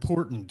super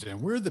important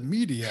and we're the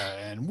media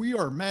and we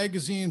are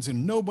magazines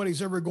and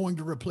nobody's ever going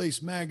to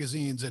replace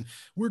magazines and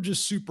we're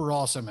just super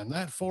awesome. And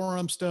that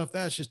forum stuff,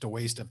 that's just a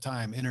waste of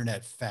time,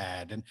 internet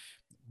fad. And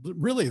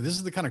really, this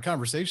is the kind of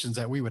conversations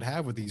that we would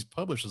have with these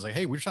publishers. Like,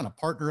 hey, we're trying to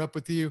partner up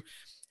with you.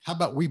 How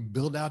about we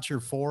build out your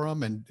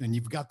forum and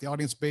you've got the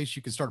audience base,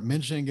 you can start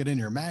mentioning it in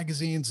your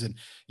magazines and,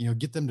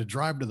 get them to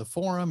drive to the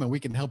forum and we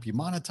can help you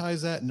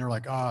monetize that. And they're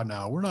like, oh,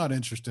 no, we're not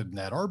interested in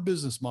that. Our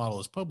business model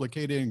is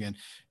publicating and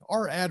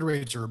our ad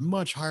rates are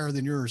much higher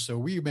than yours. So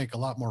we make a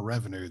lot more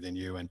revenue than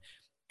you. And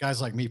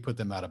guys like me put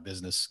them out of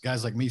business.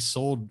 Guys like me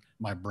sold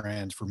my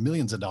brands for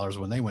millions of dollars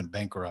when they went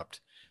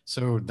bankrupt.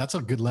 So that's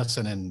a good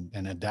lesson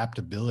in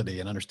adaptability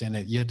and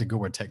understanding that you have to go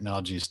where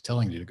technology is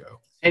telling you to go.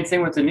 Same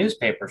thing with the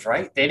newspapers,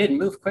 right? They didn't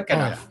move quick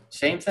enough. Yeah.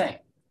 Same thing.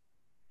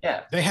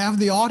 Yeah. They have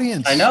the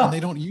audience. I know. And they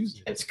don't use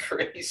it. It's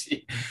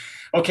crazy.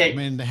 Okay. I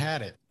mean, they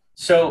had it.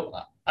 So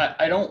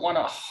I don't want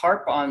to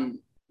harp on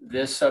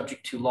this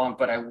subject too long,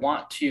 but I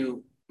want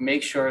to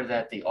make sure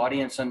that the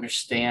audience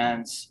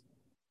understands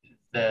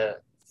the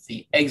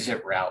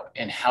exit route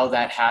and how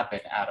that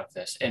happened out of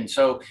this. And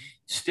so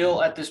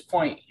still at this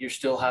point, you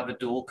still have a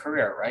dual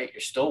career, right? You're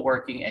still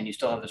working and you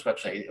still have this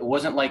website. It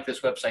wasn't like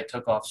this website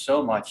took off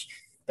so much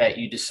that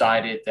you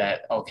decided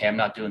that, okay, I'm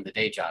not doing the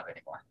day job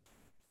anymore.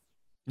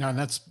 No, and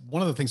that's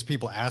one of the things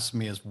people ask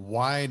me is,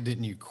 why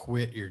didn't you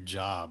quit your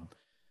job?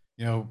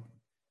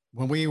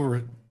 When we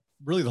were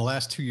really the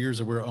last 2 years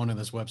that we were owning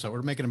this website, we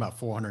were making about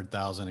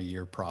 400,000 a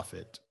year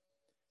profit.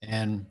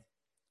 And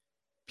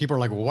people are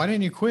like, well, why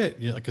didn't you quit?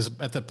 Because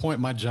at that point,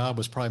 my job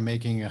was probably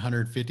making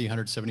 150,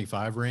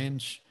 175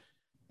 range.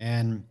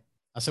 And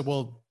I said,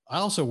 well, I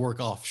also work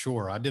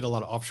offshore. I did a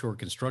lot of offshore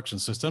construction.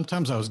 So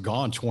sometimes I was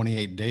gone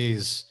 28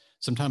 days,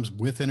 sometimes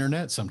with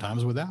internet,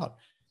 sometimes without.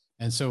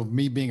 And so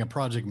me being a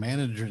project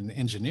manager and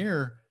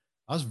engineer,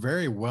 I was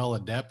very well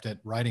adept at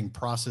writing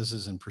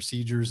processes and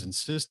procedures and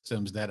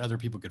systems that other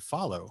people could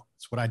follow.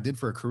 It's what I did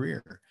for a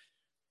career.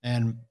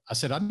 And I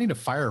said, I need to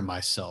fire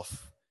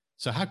myself.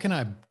 So how can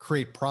I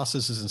create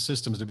processes and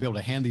systems to be able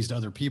to hand these to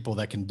other people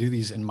that can do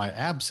these in my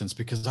absence?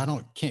 Because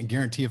can't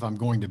guarantee if I'm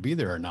going to be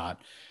there or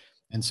not.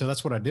 And so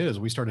that's what I did is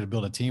we started to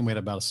build a team. We had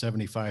about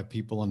 75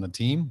 people on the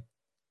team.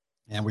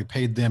 And we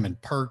paid them in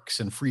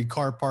perks and free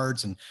car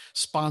parts and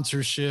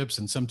sponsorships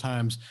and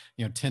sometimes,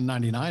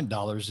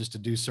 $10.99 just to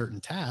do certain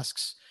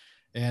tasks.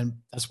 And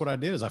that's what I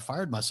did is I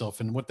fired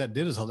myself. And what that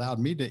did is allowed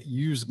me to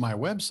use my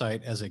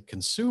website as a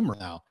consumer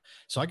now.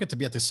 So I get to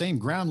be at the same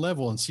ground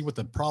level and see what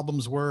the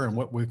problems were and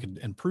what we could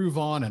improve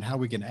on and how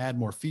we can add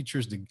more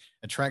features to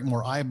attract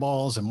more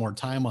eyeballs and more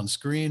time on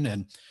screen.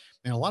 And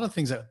a lot of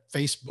things that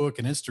Facebook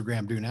and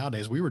Instagram do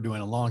nowadays, we were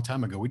doing a long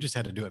time ago. We just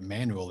had to do it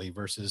manually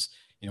versus,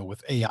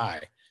 with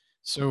AI.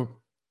 So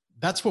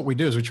that's what we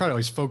do is we try to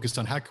always focus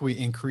on how can we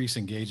increase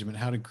engagement,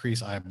 how to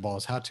increase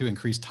eyeballs, how to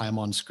increase time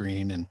on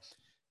screen, and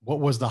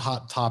what was the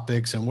hot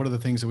topics and what are the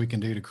things that we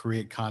can do to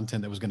create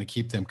content that was going to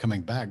keep them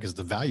coming back, because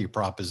the value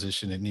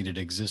proposition that needed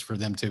to exist for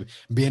them to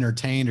be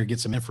entertained or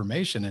get some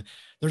information. And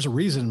there's a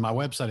reason my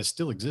website is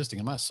still existing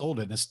and I sold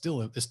it. And it's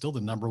still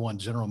the number one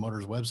General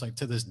Motors website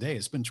to this day.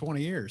 It's been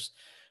 20 years.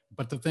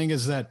 But the thing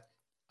is that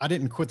I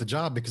didn't quit the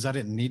job because I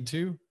didn't need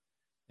to.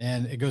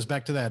 And it goes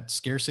back to that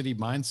scarcity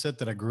mindset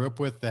that I grew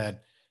up with,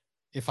 that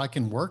if I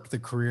can work the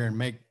career and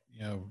make,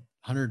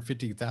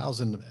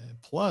 150,000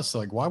 plus.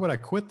 Like, why would I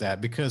quit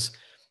that? Because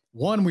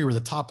one, we were the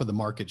top of the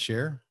market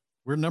share.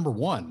 We're number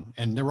one.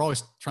 And they were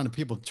always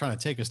people trying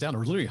to take us down. There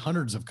were literally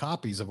hundreds of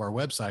copies of our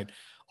website,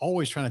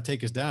 always trying to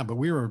take us down, but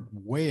we were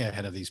way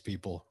ahead of these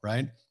people.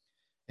 Right.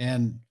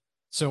 And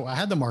so I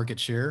had the market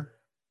share.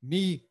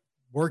 Me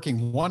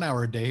working 1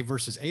 hour a day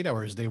versus 8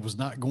 hours a day was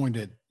not going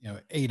to,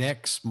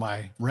 8x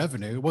my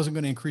revenue. It wasn't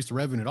going to increase the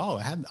revenue at all.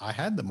 I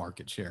had the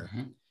market share.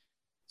 Mm-hmm.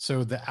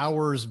 So the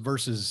hours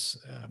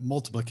versus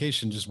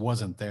multiplication just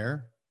wasn't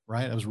there,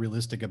 right? I was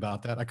realistic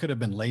about that. I could have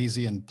been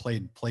lazy and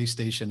played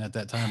PlayStation at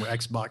that time or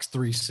Xbox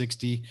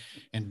 360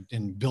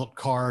 and built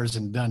cars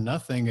and done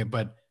nothing.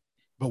 But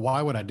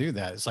why would I do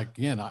that? It's like,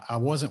 again, I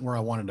wasn't where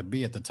I wanted to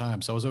be at the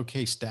time. So I was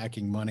okay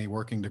stacking money,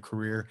 working the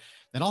career.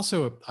 And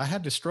also I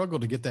had to struggle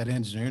to get that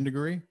engineering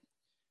degree.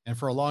 And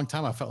for a long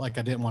time, I felt like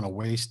I didn't want to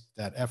waste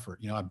that effort.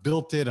 I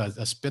built it. I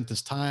spent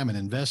this time and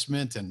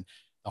investment and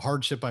the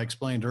hardship I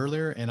explained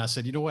earlier. And I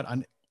said, you know what?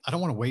 I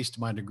don't want to waste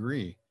my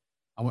degree.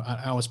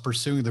 I was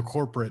pursuing the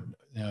corporate,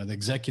 the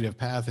executive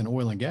path in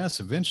oil and gas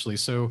eventually.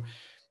 So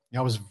I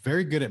was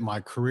very good at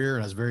my career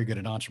and I was very good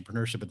at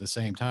entrepreneurship at the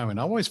same time. And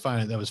I always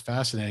find that was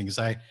fascinating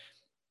because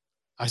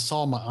I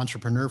saw my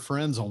entrepreneur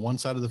friends on one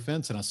side of the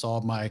fence and I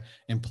saw my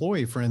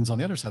employee friends on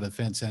the other side of the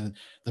fence, and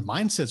the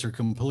mindsets are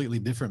completely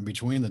different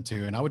between the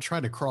two. And I would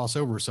try to cross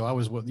over. So I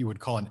was what you would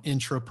call an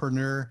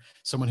intrapreneur,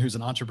 someone who's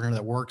an entrepreneur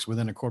that works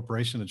within a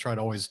corporation to try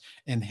to always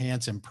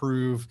enhance,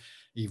 improve,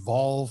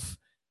 evolve.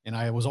 And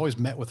I was always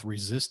met with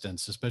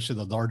resistance, especially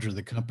the larger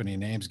the company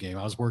names game.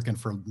 I was working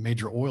for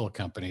major oil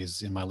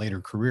companies in my later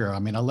career. I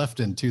mean, I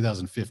left in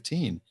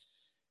 2015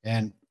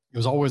 and it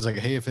was always like,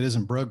 hey, if it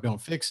isn't broke,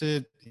 don't fix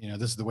it.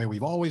 This is the way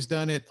we've always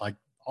done it. Like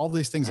all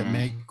these things that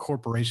make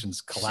corporations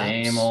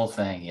collapse. Same old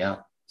thing. Yeah.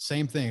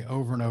 Same thing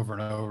over and over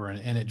and over.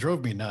 And it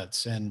drove me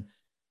nuts.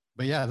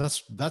 But yeah,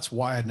 that's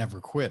why I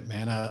never quit,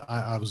 man.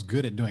 I was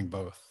good at doing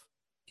both.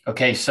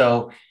 Okay.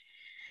 So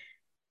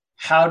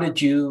how did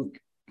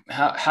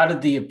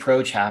the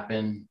approach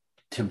happen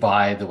to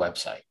buy the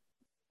website?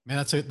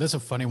 Man, that's a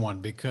funny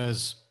one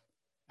because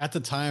at the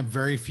time,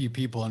 very few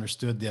people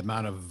understood the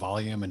amount of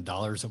volume and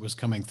dollars that was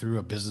coming through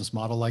a business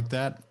model like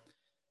that,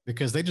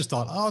 because they just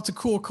thought, oh, it's a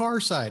cool car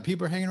site.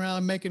 People are hanging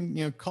around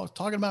making,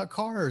 talking about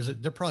cars.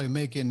 They're probably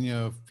making,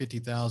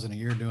 50,000 a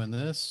year doing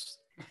this.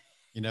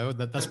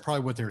 That's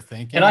probably what they're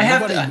thinking. And I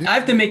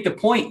have to make the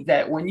point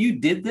that when you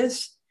did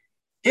this,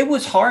 it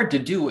was hard to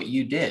do what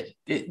you did.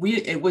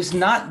 It was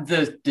not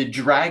the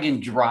drag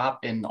and drop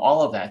and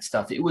all of that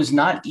stuff. It was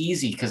not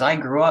easy because I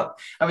grew up.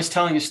 I was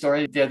telling a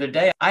story the other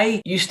day. I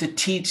used to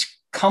teach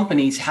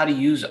companies how to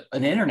use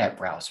an internet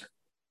browser.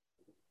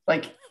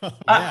 Like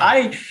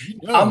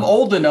I'm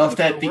old enough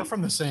that we're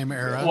from the same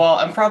era. Well,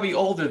 I'm probably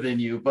older than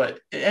you,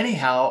 but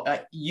anyhow,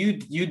 you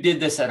did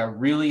this at a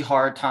really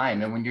hard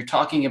time. And when you're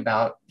talking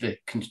about the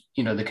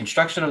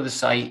construction of the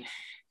site,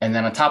 and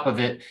then on top of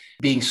it,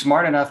 being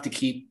smart enough to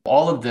keep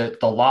all of the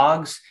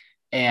logs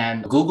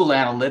and Google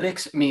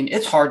Analytics. I mean,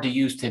 it's hard to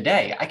use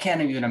today. I can't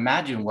even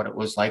imagine what it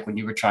was like when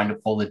you were trying to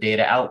pull the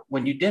data out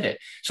when you did it.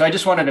 So I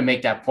just wanted to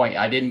make that point.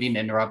 I didn't mean to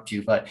interrupt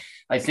you, but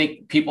I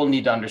think people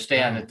need to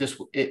understand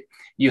that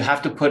you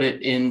have to put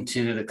it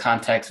into the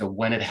context of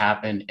when it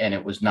happened, and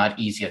it was not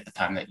easy at the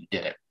time that you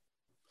did it.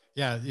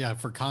 Yeah.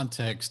 For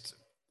context,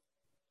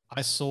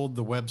 I sold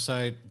the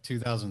website in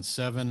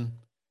 2007.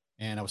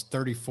 And I was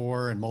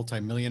 34 and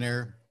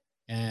multimillionaire,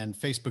 and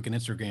Facebook and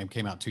Instagram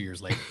came out 2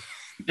 years later.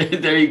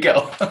 There you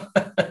go.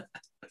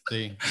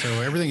 See,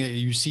 so everything that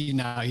you see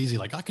now easy,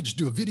 like I could just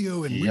do a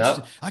video and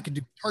I could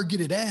do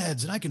targeted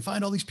ads and I can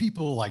find all these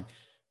people. Like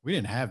we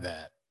didn't have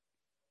that.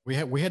 We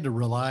had to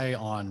rely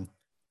on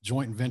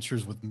joint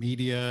ventures with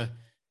media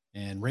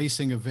and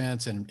racing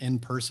events and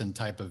in-person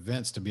type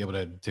events to be able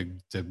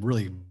to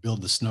really build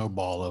the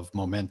snowball of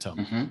momentum.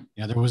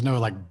 Mm-hmm. There was no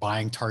like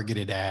buying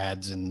targeted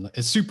ads, and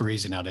it's super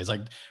easy nowadays. Like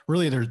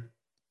really the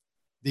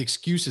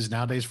excuses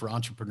nowadays for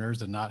entrepreneurs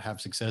to not have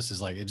success is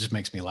like, it just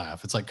makes me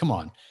laugh. It's like, come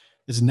on,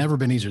 it's never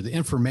been easier. The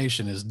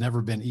information has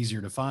never been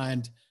easier to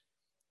find.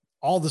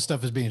 All the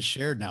stuff is being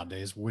shared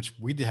nowadays, which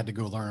we had to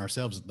go learn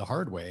ourselves the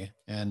hard way.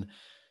 And,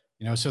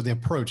 so the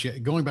approach,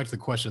 going back to the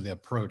question of the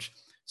approach.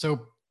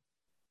 So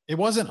it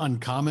wasn't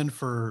uncommon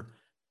for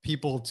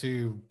people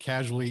to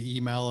casually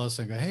email us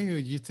and go, hey,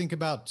 you think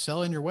about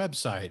selling your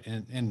website?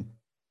 And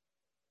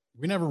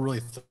we never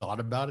really thought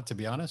about it, to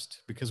be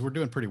honest, because we're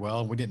doing pretty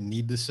well and we didn't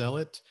need to sell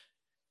it.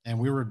 And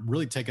we were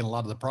really taking a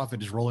lot of the profit,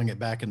 just rolling it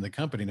back into the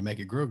company to make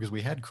it grow because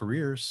we had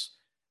careers.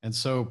 And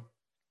so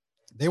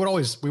they would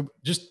always,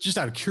 just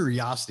out of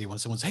curiosity, when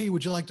someone's, hey,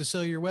 would you like to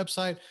sell your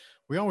website?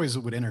 We always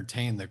would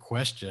entertain the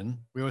question.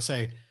 We always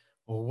say,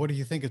 well, what do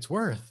you think it's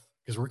worth?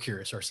 Because we're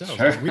curious ourselves.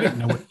 Sure. We didn't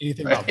know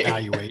anything about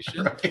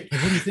valuation. Right. Like,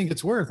 what do you think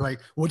it's worth? Like,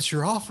 what's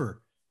your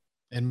offer?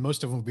 And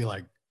most of them would be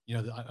like,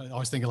 I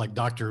always think of like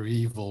Dr.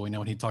 Evil,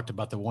 when he talked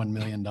about the $1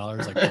 million,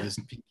 like this,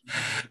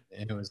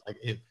 and it was like,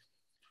 you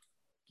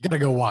got to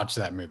go watch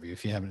that movie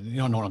if you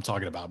don't know what I'm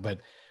talking about, but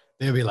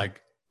they'd be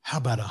like, how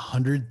about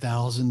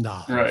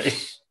 $100,000?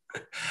 Right.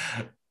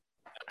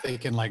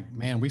 thinking like,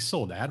 man, we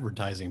sold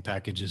advertising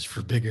packages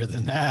for bigger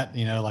than that.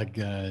 Like,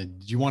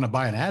 did you want to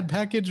buy an ad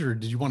package or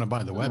did you want to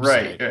buy the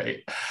Right, website?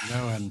 right.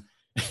 And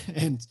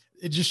and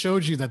it just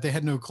shows you that they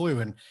had no clue.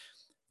 And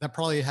that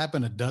probably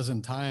happened a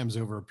dozen times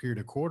over a period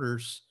of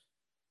quarters.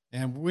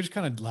 And we just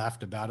kind of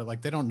laughed about it.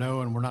 Like they don't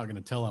know, and we're not going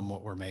to tell them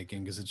what we're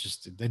making because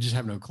they just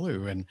have no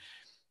clue. And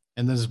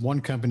this one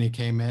company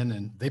came in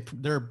and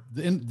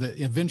the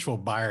eventual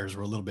buyers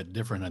were a little bit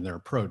different in their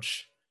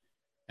approach.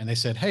 And they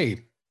said,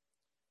 hey,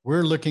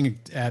 we're looking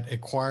at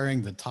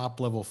acquiring the top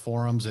level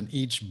forums in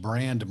each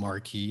brand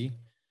marquee.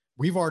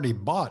 We've already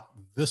bought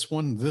this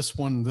one, this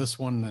one, this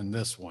one, and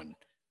this one.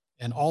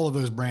 And all of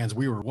those brands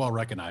we were well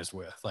recognized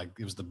with. Like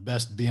it was the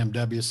best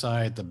BMW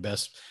site, the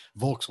best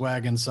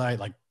Volkswagen site,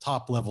 like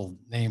top level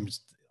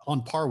names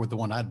on par with the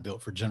one I'd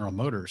built for General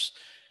Motors.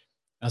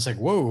 And I was like,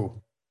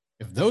 whoa,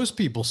 if those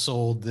people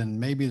sold, then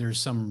maybe there's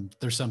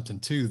something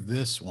to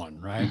this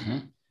one, right? Mm-hmm.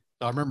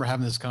 So I remember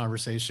having this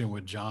conversation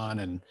with John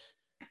and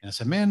I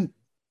said, man,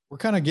 we're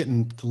kind of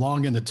getting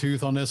long in the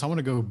tooth on this. I want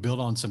to go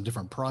build on some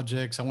different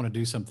projects. I want to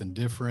do something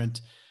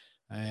different.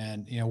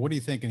 And, what do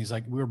you think? And he's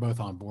like, we were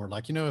both on board.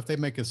 Like, if they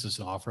make us this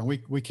offer, and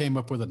we came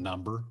up with a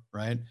number,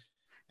 right?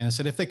 And I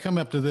said, if they come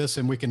up to this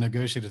and we can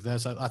negotiate with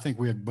this, I think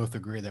we both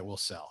agree that we'll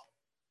sell.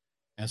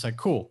 And it's like,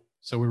 cool.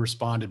 So we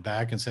responded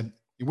back and said,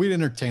 we'd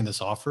entertain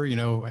this offer.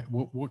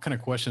 What kind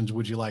of questions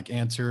would you like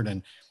answered?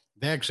 And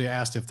they actually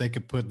asked if they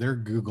could put their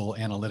Google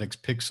Analytics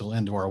pixel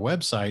into our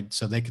website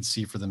so they could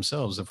see for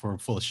themselves if we're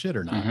full of shit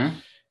or not. Mm-hmm.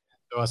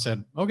 So I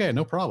said, okay,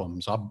 no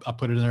problem. So I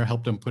put it in there,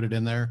 helped them put it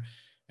in there.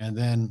 And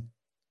then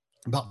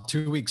about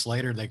 2 weeks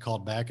later, they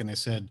called back and they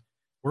said,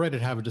 we're ready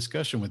to have a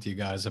discussion with you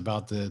guys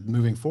about the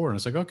moving forward. And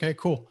it's like, okay,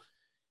 cool.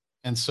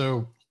 And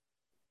so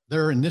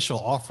their initial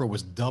offer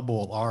was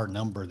double our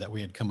number that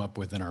we had come up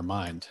with in our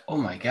mind. Oh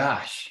my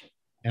gosh.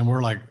 And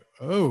we're like,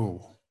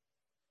 oh,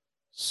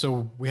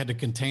 so we had to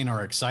contain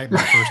our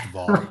excitement, first of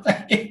all,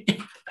 right.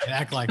 and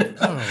act like,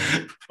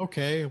 oh,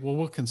 okay, well,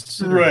 we'll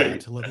consider Right.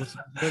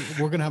 that.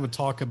 We're going to have a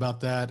talk about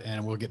that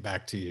and we'll get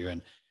back to you.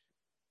 And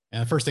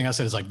the first thing I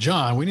said is like,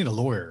 John, we need a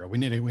lawyer. We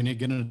need to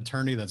get an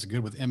attorney that's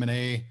good with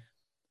M&A.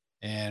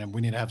 And we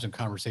need to have some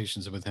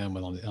conversations with him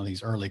on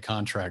these early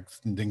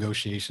contract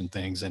negotiation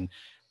things. And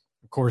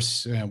of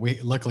course,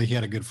 luckily he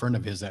had a good friend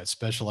of his that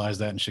specialized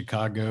that in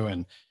Chicago.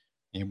 And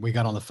we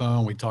got on the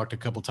phone, we talked a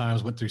couple of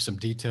times, went through some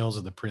details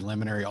of the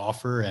preliminary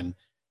offer. And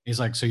he's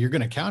like, so you're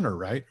going to counter,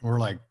 right? And we're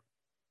like,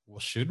 well,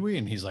 should we?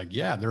 And he's like,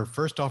 yeah, their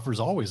first offer is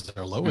always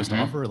their lowest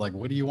offer. Like,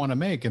 what do you want to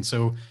make? And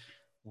so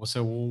we'll say,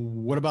 well,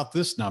 what about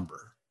this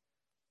number?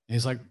 And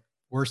he's like,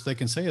 worst they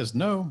can say is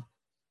no.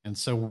 And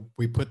so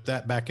we put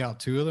that back out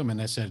to them and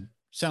they said,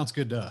 sounds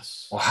good to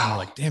us. Wow. And we're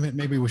like, damn it,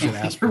 maybe we should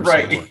ask for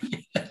right. some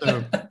more.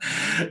 So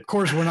of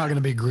course we're not going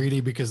to be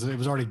greedy because it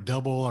was already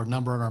double our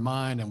number in our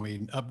mind, and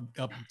we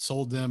up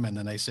sold them. And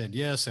then they said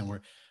yes. And we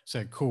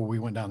said, cool. We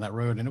went down that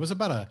road, and it was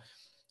about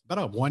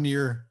a 1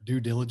 year due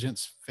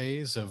diligence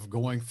phase of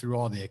going through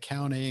all the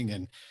accounting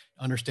and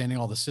understanding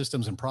all the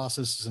systems and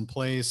processes in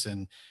place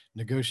and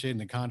negotiating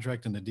the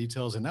contract and the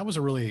details. And that was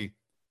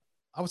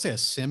I would say a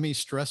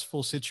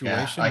semi-stressful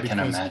situation. Yeah, I can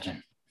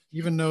imagine.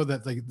 Even though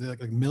that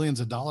like millions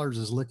of dollars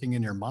is looking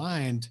in your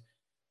mind,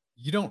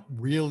 you don't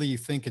really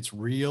think it's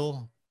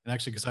real. And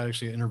actually, because I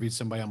actually interviewed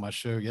somebody on my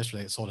show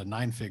yesterday that sold a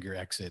 9-figure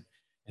exit,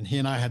 and he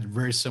and I had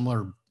very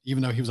similar,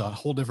 even though he was a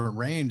whole different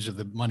range of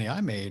the money I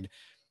made,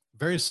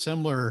 very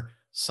similar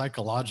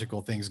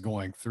psychological things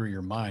going through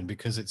your mind,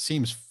 because it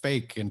seems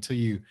fake until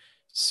you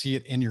see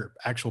it in your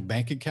actual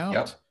bank account.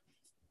 Yep.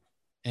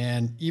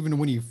 And even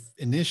when you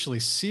initially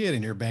see it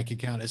in your bank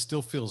account, it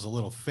still feels a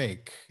little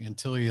fake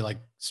until you like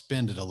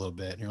spend it a little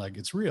bit and you're like,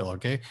 it's real.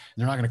 Okay. And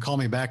they're not going to call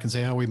me back and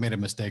say, oh, we made a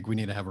mistake, we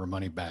need to have our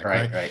money back.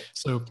 Right.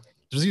 So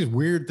there's these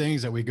weird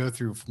things that we go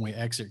through when we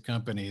exit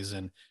companies,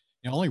 and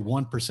only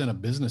 1%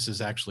 of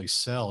businesses actually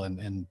sell.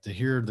 And to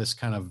hear this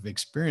kind of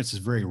experience is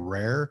very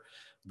rare,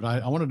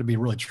 but I wanted to be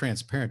really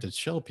transparent to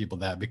show people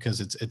that,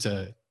 because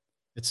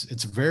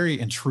it's very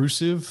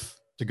intrusive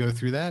to go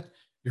through that.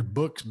 Your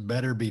books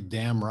better be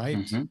damn right.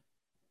 Mm-hmm.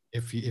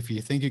 If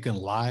you think you can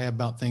lie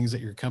about things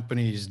that your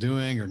company is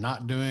doing or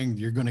not doing,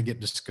 you're going to get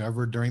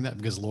discovered during that,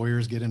 because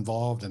lawyers get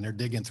involved and they're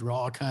digging through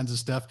all kinds of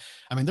stuff.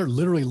 I mean, they're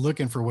literally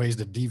looking for ways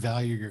to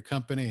devalue your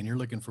company, and you're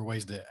looking for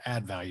ways to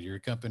add value to your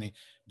company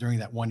during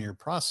that 1 year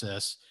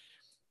process.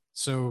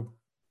 So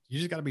you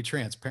just got to be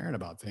transparent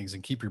about things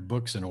and keep your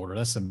books in order.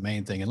 That's the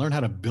main thing, and learn how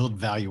to build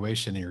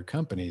valuation in your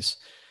companies.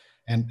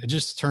 And it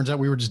just turns out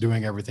we were just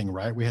doing everything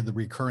right. We had the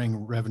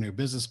recurring revenue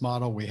business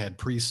model. We had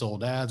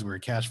pre-sold ads. We were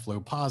cash flow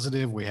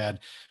positive. We had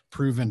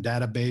proven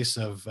database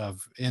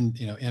of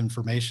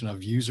information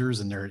of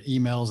users and their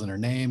emails and their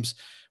names,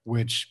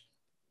 which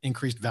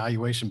increased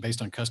valuation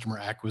based on customer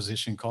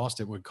acquisition cost.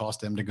 It would cost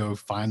them to go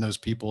find those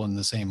people in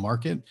the same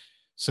market.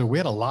 So we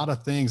had a lot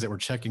of things that were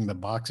checking the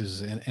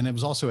boxes. And it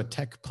was also a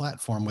tech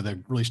platform with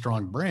a really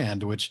strong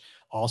brand, which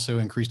also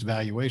increased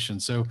valuation.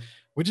 So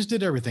we just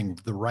did everything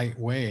the right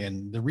way.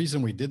 And the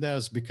reason we did that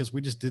is because we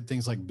just did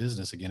things like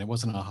business again. It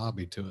wasn't a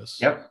hobby to us.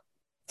 Yep.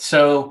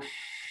 So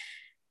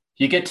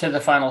You get to the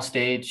final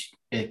stage,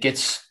 it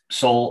gets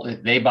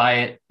sold, they buy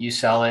it, you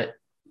sell it,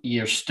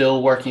 you're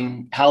still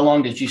working. How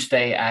long did you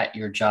stay at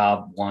your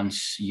job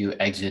once you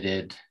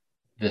exited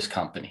this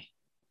company?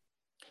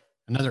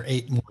 Another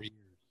 8 more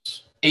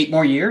years. 8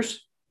 more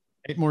years?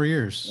 8 more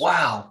years.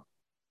 Wow.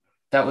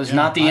 That was Yeah,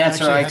 not the I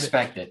answer actually I had it,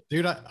 expected.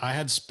 dude. I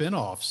had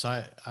spinoffs.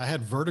 I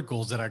had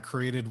verticals that I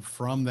created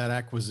from that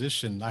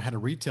acquisition. I had a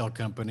retail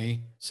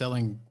company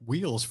selling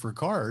wheels for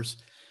cars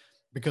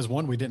because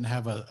one, we didn't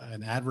have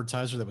an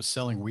advertiser that was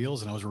selling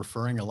wheels, and I was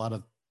referring a lot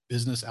of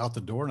business out the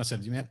door. And I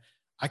said, man,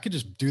 I could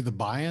just do the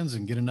buy-ins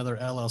and get another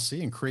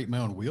LLC and create my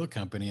own wheel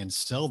company and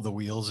sell the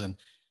wheels. And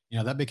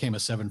that became a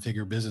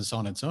seven-figure business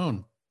on its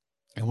own.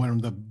 And when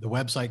the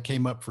website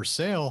came up for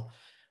sale,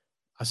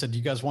 I said, "Do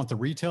you guys want the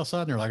retail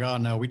side?" And they're like, "Oh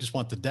no, we just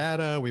want the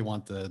data. We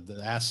want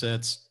the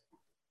assets.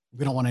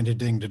 We don't want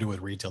anything to do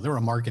with retail." They were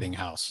a marketing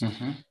house.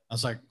 Mm-hmm. I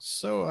was like,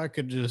 "So I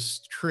could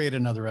just create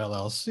another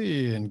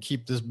LLC and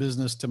keep this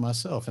business to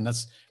myself." And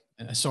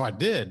so I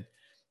did.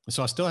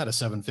 So I still had a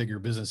seven-figure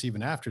business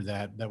even after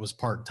that. That was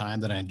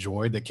part-time that I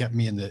enjoyed. That kept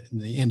me in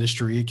the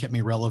industry, kept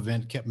me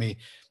relevant, kept me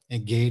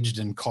engaged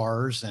in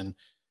cars, and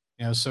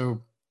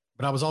so,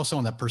 but I was also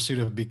in that pursuit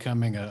of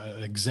becoming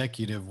an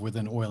executive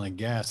within oil and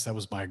gas. That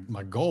was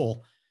my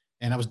goal.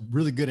 And I was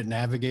really good at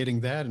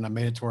navigating that. And I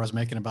made it to where I was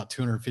making about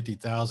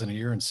 250,000 a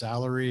year in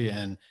salary.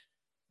 And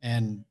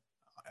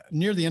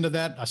near the end of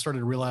that, I started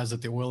to realize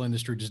that the oil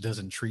industry just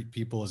doesn't treat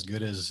people as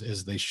good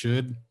as they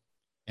should.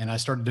 And I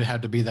started to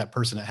have to be that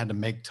person that had to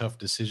make tough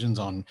decisions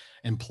on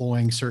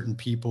employing certain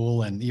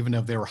people, and even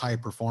if they were high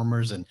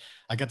performers. And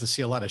I got to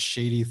see a lot of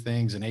shady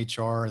things in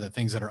HR, the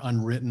things that are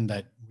unwritten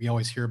that we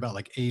always hear about,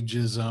 like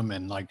ageism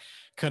and like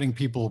cutting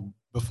people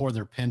before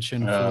their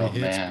pension fully Oh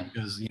hits, man.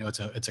 because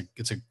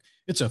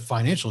it's a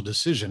financial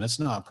decision. It's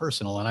not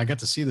personal. And I got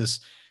to see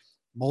this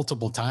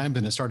multiple times,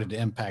 and it started to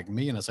impact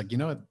me. And it's like,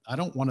 what? I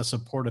don't want to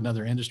support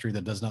another industry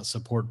that does not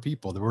support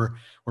people. That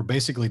we're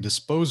basically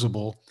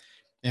disposable.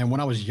 And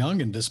when I was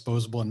young and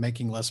disposable and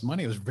making less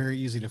money, it was very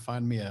easy to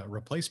find me a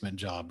replacement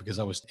job because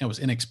I was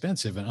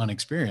inexpensive and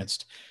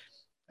unexperienced.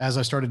 As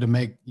I started to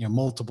make,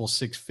 multiple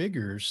six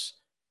figures,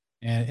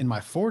 and in my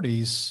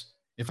 40s,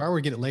 if I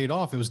were to get laid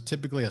off, it was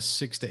typically a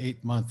 6 to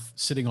 8 month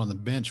sitting on the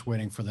bench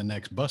waiting for the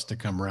next bus to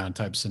come around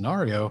type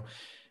scenario.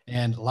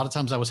 And a lot of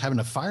times I was having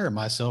to fire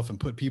myself and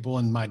put people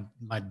in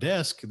my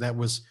desk that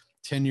was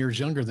 10 years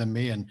younger than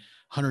me and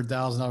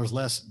 $100,000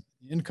 less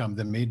income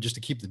than me, just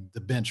to keep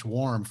the bench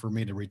warm for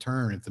me to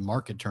return if the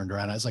market turned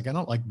around. I was like, I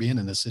don't like being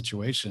in this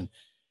situation.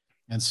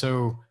 And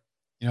so,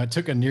 it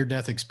took a near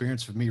death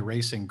experience for me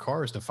racing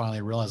cars to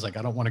finally realize, like,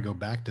 I don't want to go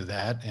back to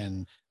that.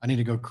 And I need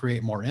to go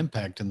create more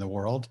impact in the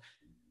world.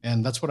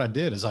 And that's what I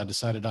did. Is I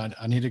decided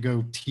I need to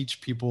go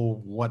teach people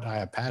what I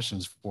have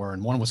passions for.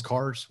 And one was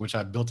cars, which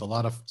I built a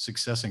lot of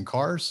success in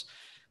cars.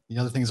 The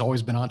other thing's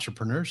always been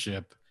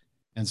entrepreneurship.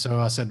 And so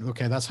I said,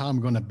 okay, that's how I'm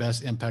going to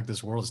best impact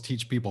this world, is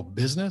teach people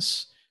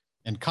business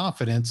and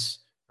confidence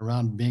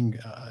around being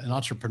an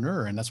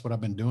entrepreneur. And that's what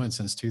I've been doing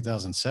since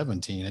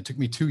 2017. It took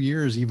me 2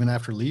 years, even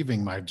after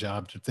leaving my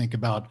job, to think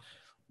about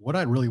what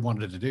I really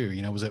wanted to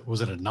do. Was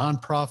it a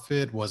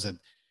nonprofit? Was it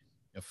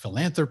a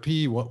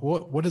philanthropy?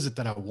 What is it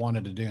that I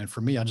wanted to do? And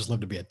for me, I just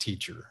love to be a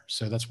teacher.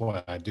 So that's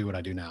why I do what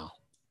I do now.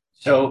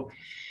 So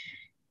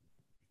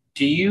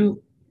do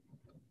you,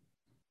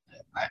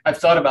 I've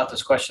thought about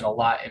this question a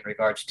lot in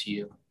regards to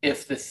you.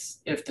 If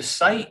the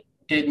site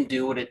didn't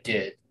do what it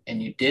did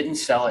and you didn't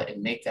sell it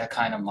and make that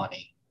kind of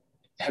money,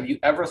 have you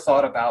ever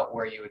thought about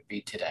where you would be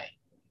today?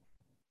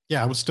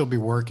 Yeah, I would still be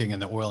working in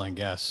the oil and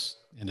gas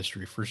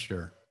industry for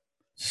sure.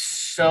 For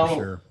So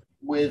sure.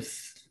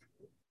 with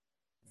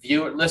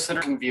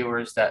listeners and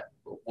viewers that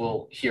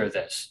will hear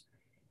this,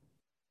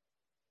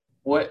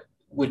 what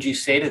would you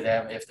say to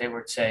them if they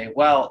were to say,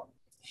 well,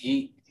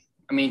 you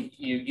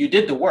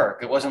did the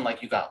work. It wasn't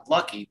like you got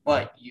lucky,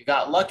 but you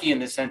got lucky in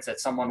the sense that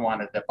someone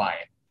wanted to buy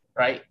it,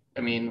 right?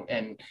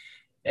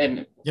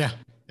 And Yeah,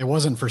 it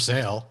wasn't for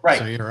sale. So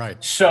right. you're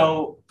right.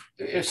 So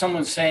if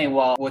someone's saying,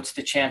 well, what's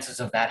the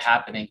chances of that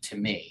happening to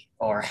me?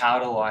 Or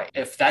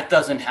if that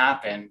doesn't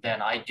happen,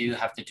 then I do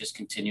have to just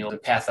continue the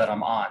path that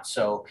I'm on.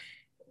 So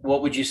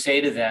what would you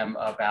say to them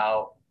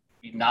about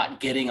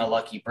not getting a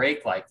lucky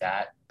break like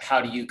that?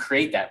 How do you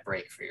create that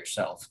break for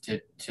yourself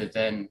to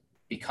then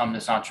become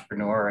this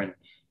entrepreneur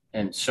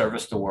and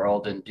service the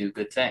world and do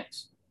good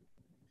things?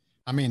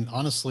 I mean,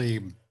 honestly,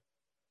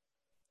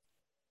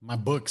 my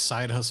book,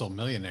 Side Hustle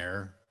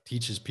Millionaire,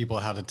 teaches people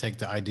how to take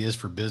the ideas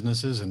for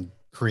businesses and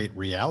create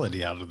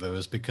reality out of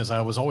those, because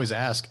I was always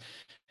asked,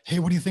 hey,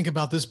 what do you think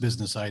about this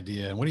business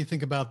idea? And what do you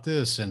think about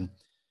this? And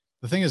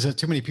the thing is that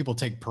too many people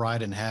take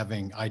pride in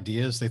having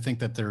ideas. They think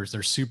that they're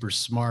super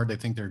smart. They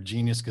think they're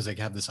genius because they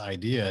have this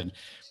idea. And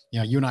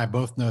you and I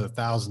both know that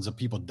thousands of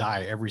people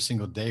die every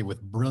single day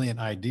with brilliant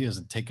ideas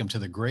that take them to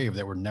the grave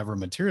that were never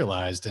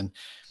materialized. And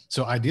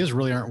so ideas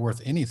really aren't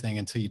worth anything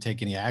until you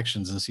take any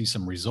actions and see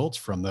some results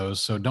from those.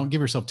 So don't give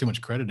yourself too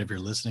much credit if you're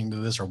listening to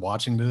this or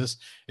watching this,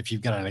 if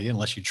you've got an idea,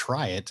 unless you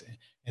try it.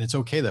 And it's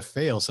okay to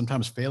fail.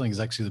 Sometimes failing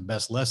is actually the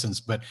best lessons,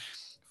 but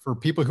for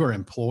people who are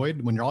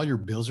employed, when all your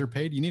bills are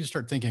paid, you need to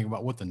start thinking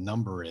about what the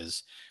number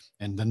is.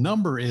 And the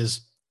number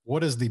is,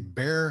 what is the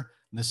bare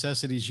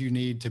necessities you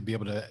need to be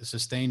able to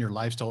sustain your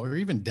lifestyle or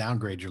even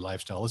downgrade your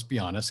lifestyle? Let's be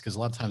honest, because a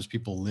lot of times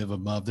people live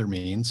above their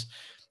means.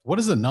 What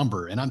is the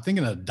number? And I'm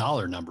thinking a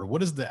dollar number.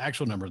 What is the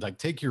actual number? Like,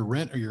 take your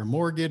rent or your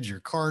mortgage,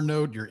 your car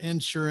note, your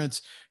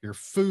insurance, your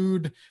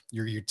food,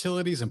 your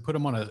utilities, and put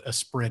them on a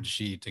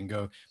spreadsheet and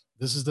go,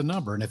 this is the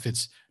number. And if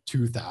it's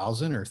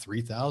 2,000 or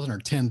 3,000 or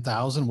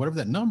 10,000, whatever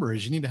that number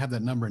is, you need to have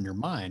that number in your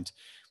mind,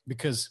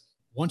 because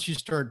once you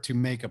start to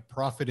make a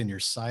profit in your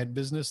side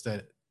business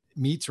that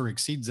meets or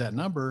exceeds that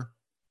number,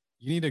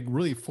 you need to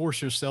really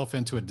force yourself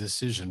into a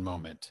decision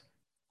moment.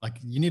 Like,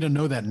 you need to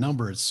know that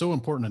number. It's so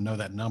important to know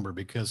that number,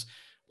 because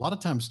a lot of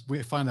times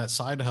we find that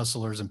side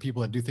hustlers and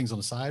people that do things on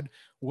the side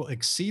will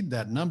exceed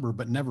that number,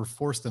 but never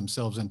force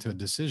themselves into a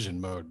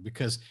decision mode.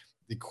 Because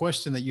the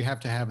question that you have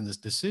to have in this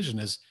decision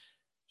is,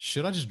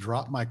 should I just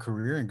drop my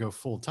career and go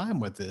full time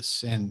with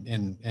this?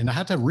 And I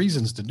have to have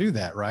reasons to do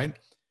that, right?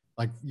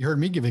 Like, you heard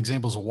me give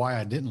examples of why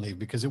I didn't leave,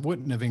 because it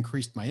wouldn't have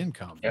increased my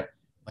income. Yep.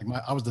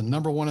 Like, I was the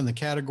number one in the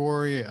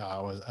category.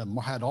 I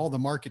had all the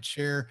market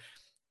share.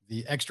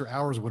 The extra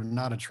hours would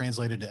not have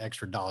translated to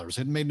extra dollars.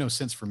 It made no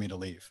sense for me to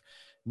leave.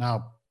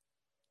 Now,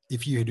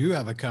 if you do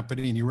have a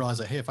company and you realize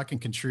that, hey, if I can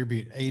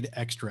contribute 8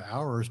 extra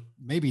hours,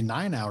 maybe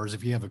 9 hours,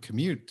 if you have a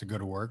commute to go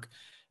to work,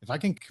 if I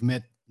can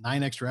commit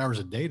 9 extra hours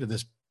a day to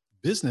this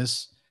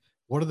business,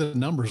 what do the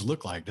numbers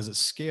look like? Does it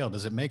scale?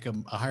 Does it make a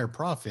higher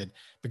profit?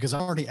 Because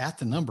I'm already at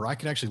the number. I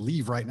could actually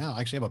leave right now.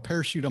 I actually have a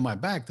parachute on my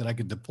back that I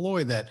could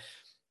deploy, that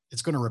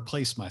it's going to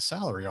replace my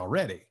salary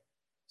already.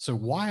 So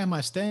why am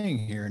I staying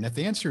here? And if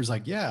the answer is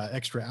like, yeah,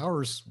 extra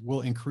hours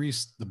will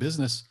increase the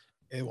business,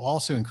 it will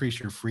also increase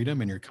your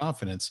freedom and your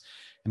confidence.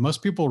 And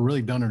most people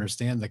really don't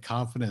understand the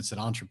confidence that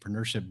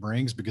entrepreneurship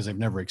brings, because they've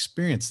never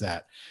experienced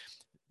that.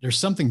 There's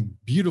something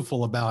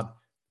beautiful about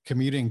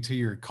commuting to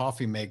your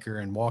coffee maker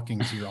and walking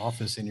to your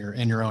office in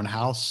your own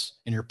house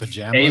in your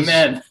pajamas.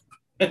 Amen.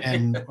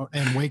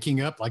 and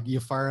waking up, like, you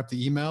fire up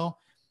the email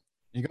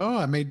and you go, oh,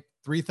 I made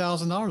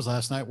 $3,000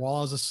 last night while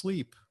I was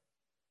asleep.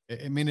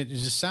 I mean, it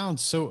just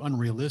sounds so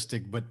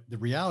unrealistic, but the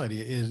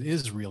reality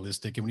is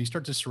realistic. And when you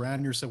start to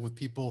surround yourself with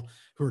people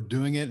who are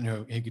doing it and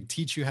who can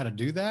teach you how to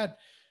do that,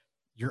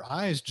 your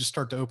eyes just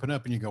start to open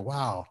up and you go,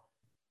 wow,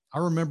 I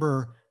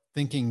remember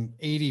thinking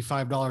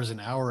 $85 an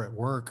hour at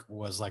work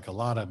was like a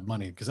lot of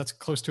money, because that's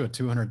close to a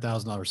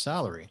 $200,000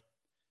 salary.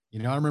 You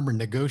know, I remember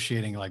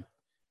negotiating, like,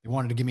 they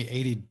wanted to give me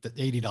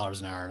 $80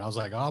 an hour. And I was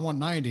like, oh, I want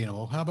 90. And,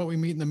 well, how about we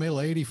meet in the middle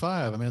of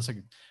 85? I mean, it's like,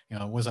 you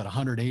know, was that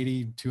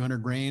 180,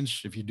 200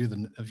 range if you do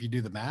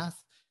the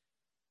math?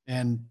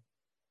 And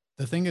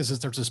the thing is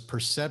there's this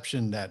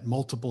perception that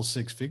multiple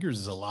 6 figures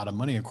is a lot of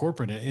money in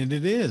corporate. And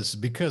it is,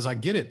 because I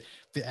get it.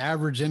 The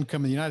average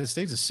income in the United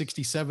States is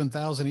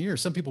 $67,000 a year.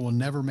 Some people will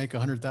never make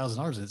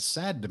 $100,000. It's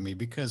sad to me,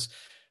 because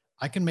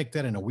I can make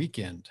that in a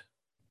weekend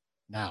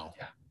now.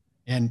 Yeah.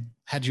 And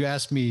had you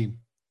asked me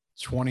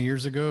 20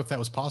 years ago if that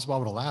was possible, I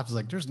would have laughed. It's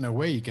like, there's no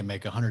way you can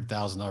make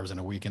 $100,000 in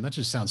a weekend. That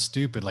just sounds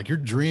stupid. Like, you're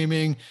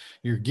dreaming,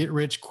 you get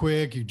rich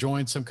quick, you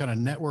join some kind of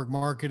network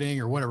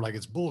marketing or whatever. Like,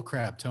 it's bull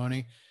crap,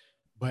 Tony.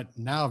 But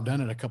now I've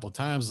done it a couple of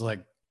times. Like,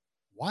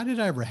 why did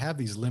I ever have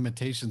these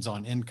limitations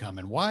on income,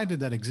 and why did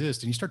that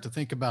exist? And you start to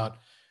think about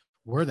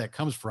where that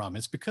comes from.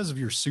 It's because of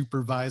your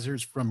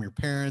supervisors, from your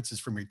parents,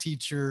 it's from your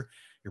teacher,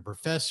 your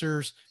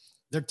professors.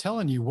 They're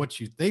telling you what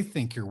they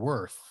think you're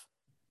worth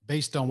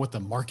based on what the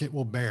market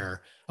will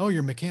bear. Oh,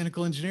 you're a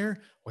mechanical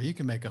engineer? Well, you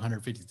can make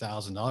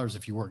 $150,000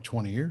 if you work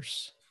 20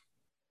 years.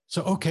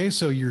 So, okay,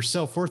 so your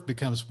self-worth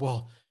becomes,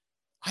 well,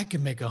 I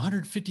can make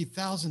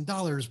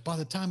 $150,000 by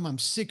the time I'm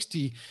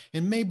 60,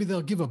 and maybe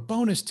they'll give a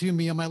bonus to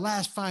me on my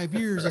last 5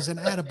 years as an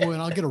attaboy,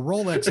 and I'll get a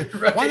Rolex.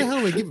 Right. Why the hell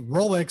do we give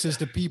Rolexes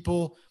to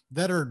people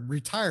that are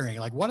retiring?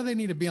 Like, why do they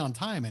need to be on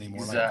time anymore?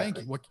 Exactly. Like,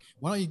 thank you.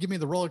 Why don't you give me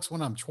the Rolex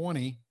when I'm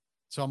 20,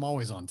 so I'm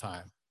always on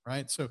time,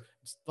 right? So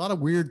it's a lot of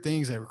weird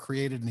things that were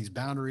created in these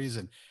boundaries,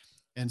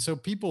 and so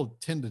people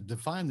tend to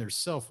define their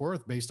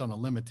self-worth based on a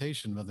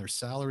limitation of their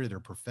salary, their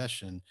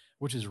profession,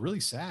 which is really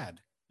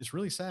sad. It's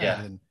really sad.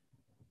 Yeah. And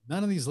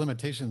none of these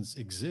limitations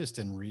exist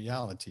in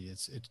reality.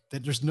 It's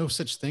that there's no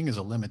such thing as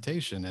a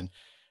limitation. And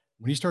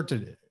when you start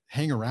to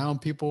hang around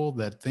people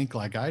that think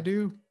like I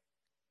do,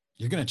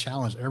 you're going to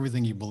challenge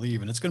everything you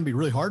believe. And it's going to be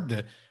really hard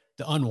to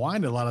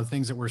unwind a lot of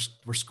things that we're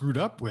screwed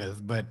up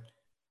with, but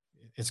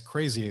it's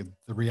crazy,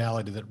 the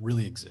reality that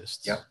really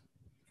exists. Yep.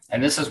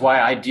 And this is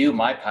why I do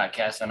my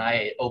podcast, and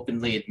I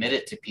openly admit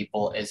it to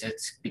people, is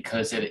it's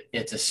because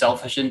it's a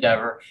selfish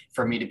endeavor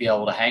for me to be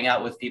able to hang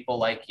out with people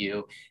like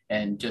you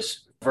and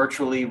just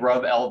virtually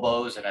rub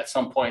elbows. And at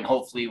some point,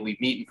 hopefully we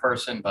meet in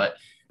person, but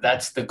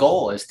that's the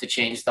goal, is to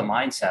change the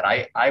mindset.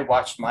 I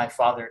watched my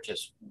father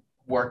just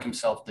work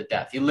himself to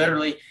death. He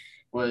literally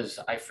was,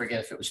 I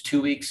forget if it was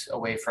 2 weeks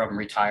away from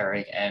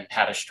retiring, and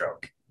had a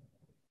stroke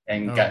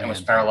and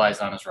was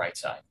paralyzed on his right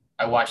side.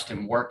 I watched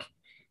him work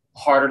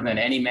harder than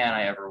any man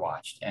I ever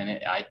watched. And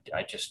I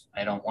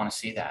don't want to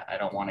see that. I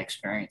don't want to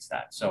experience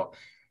that. So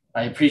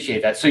I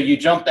appreciate that. So you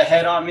jumped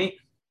ahead on me.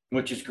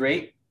 which is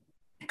great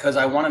because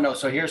I want to know.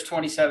 So here's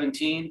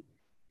 2017.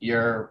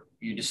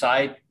 You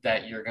decide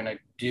that you're going to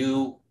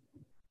do,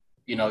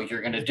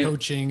 you're going to The do,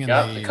 coaching and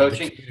yep, the the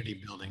coaching.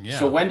 community building.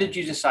 So Yeah. when did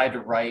you decide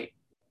to write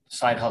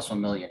Side Hustle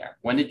Millionaire?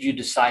 When did you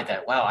decide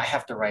that, wow, I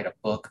have to write a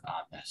book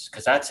on this?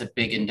 Because that's a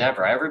big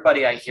endeavor.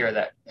 Everybody I hear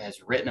that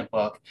has written a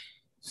book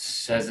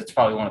says it's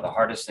probably one of the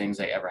hardest things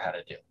they ever had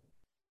to do.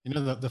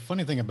 The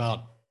funny thing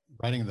about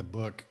writing the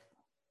book,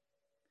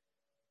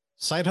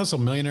 Side Hustle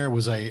Millionaire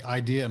was a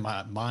idea in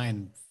my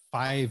mind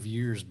 5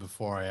 years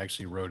before I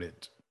actually wrote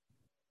it.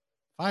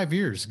 5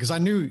 years, because I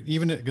knew,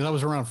 even because I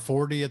was around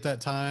 40 at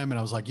that time, and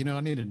I was like, I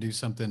need to do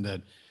something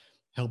that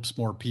helps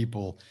more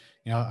people.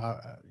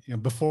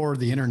 Before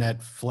the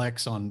internet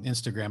flex on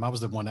Instagram, I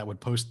was the one that would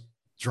post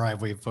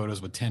driveway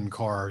photos with 10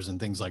 cars and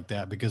things like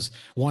that, because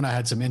one, I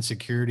had some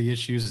insecurity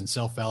issues and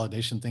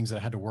self-validation things that I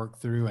had to work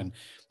through, and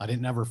I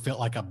didn't ever feel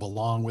like I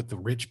belonged with the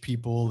rich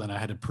people, and I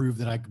had to prove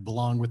that I could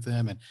belong with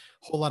them, and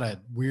a whole lot of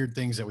weird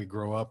things that we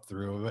grow up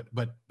through.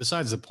 But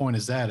besides, the point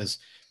is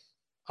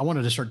I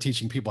wanted to start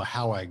teaching people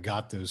how I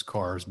got those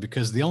cars,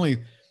 because the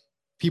only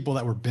people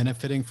that were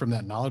benefiting from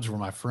that knowledge were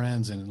my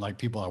friends and like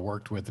people I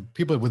worked with,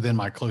 people within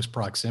my close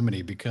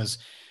proximity. Because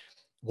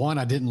one,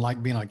 I didn't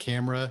like being on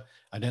camera.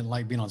 I didn't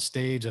like being on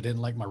stage. I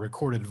didn't like my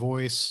recorded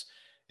voice,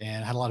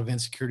 and had a lot of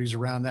insecurities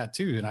around that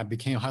too. And I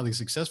became highly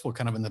successful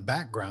kind of in the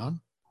background,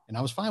 and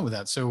I was fine with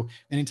that. So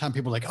anytime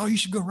people are like, oh, you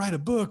should go write a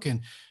book, and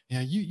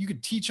you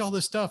could teach all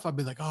this stuff, I'd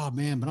be like, oh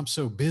man, but I'm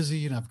so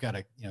busy, and I've got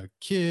a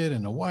kid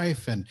and a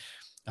wife, and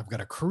I've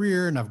got a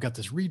career, and I've got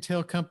this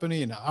retail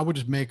company. And I would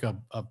just make a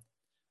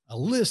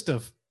list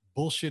of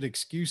bullshit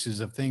excuses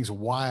of things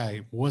why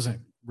I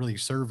wasn't really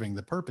serving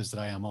the purpose that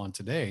I am on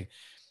today.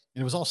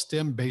 And it was all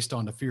stemmed based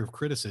on the fear of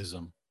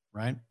criticism,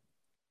 right?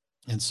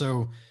 And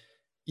so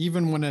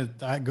even when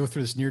I go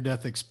through this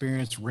near-death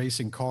experience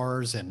racing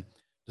cars and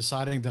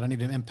deciding that I need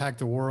to impact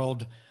the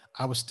world,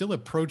 I was still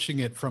approaching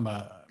it from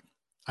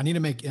I need to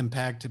make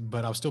impact,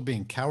 but I was still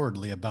being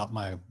cowardly about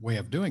my way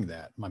of doing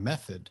that, my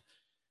method.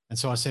 And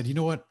so I said, you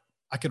know what?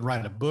 I could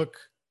write a book,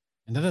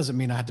 and that doesn't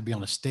mean I have to be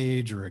on a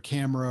stage or a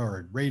camera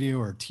or radio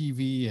or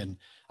TV. And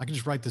I can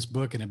just write this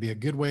book, and it'd be a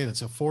good way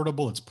that's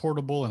affordable, it's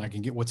portable, and I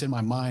can get what's in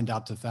my mind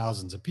out to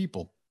thousands of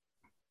people.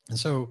 And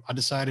so I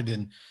decided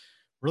in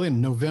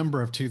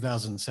November of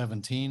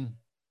 2017,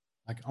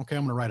 like, okay,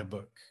 I'm going to write a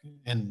book.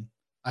 And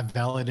I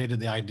validated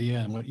the idea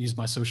and used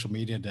my social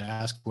media to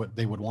ask what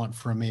they would want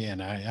from me.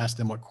 And I asked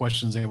them what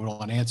questions they would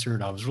want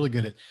answered. I was really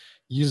good at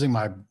using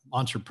my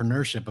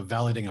entrepreneurship of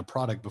validating a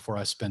product before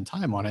I spend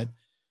time on it.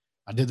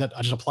 I did that.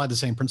 I just applied the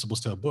same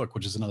principles to a book,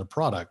 which is another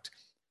product.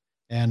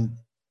 And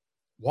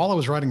while I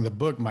was writing the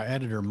book, my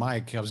editor,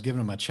 Mike, I was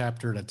giving him a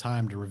chapter at a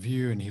time to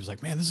review. And he was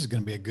like, man, this is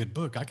going to be a good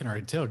book. I can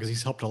already tell, because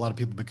he's helped a lot of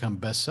people become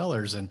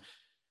bestsellers.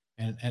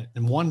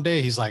 And one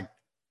day he's like,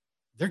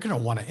 they're going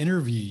to want to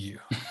interview you.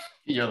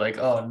 You're like,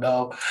 oh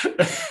no.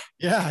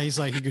 Yeah. He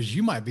goes,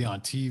 you might be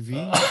on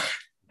TV,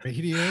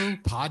 radio,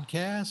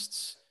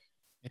 podcasts.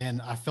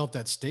 And I felt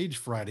that stage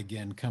fright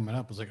again coming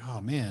up. I was like,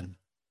 oh man.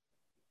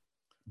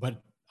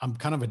 But I'm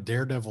kind of a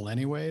daredevil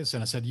anyways.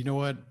 And I said, you know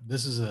what?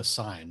 This is a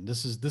sign.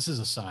 This is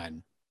a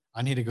sign.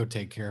 I need to go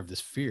take care of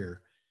this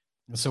fear.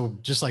 And so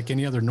just like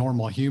any other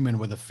normal human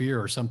with a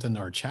fear or something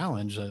or a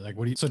challenge, like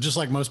so just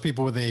like most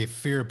people with a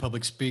fear of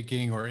public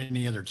speaking or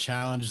any other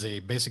challenge, they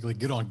basically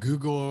get on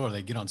Google or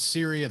they get on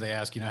Siri, they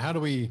ask, how do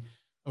we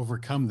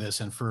overcome this?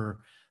 And for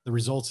the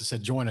results, it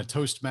said, join a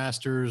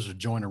Toastmasters or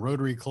join a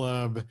Rotary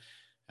Club,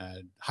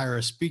 hire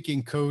a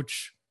speaking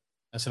coach.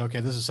 I said,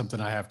 okay, this is something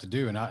I have to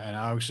do. And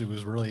I actually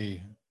was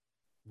really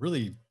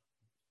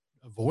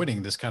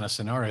avoiding this kind of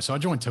scenario. So I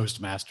joined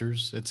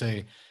Toastmasters.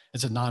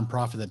 It's a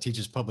nonprofit that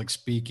teaches public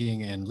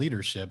speaking and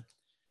leadership.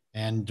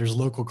 And there's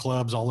local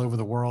clubs all over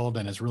the world,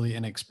 and it's really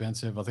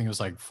inexpensive. I think it was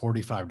like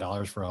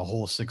 $45 for a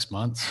whole 6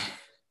 months.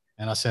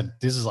 And I said,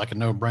 this is like a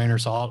no brainer.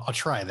 So I'll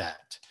try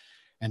that.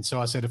 And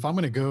so I said, if I'm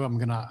going to go,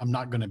 I'm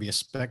not going to be a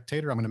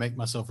spectator. I'm going to make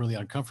myself really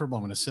uncomfortable.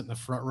 I'm going to sit in the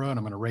front row, and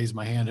I'm going to raise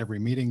my hand every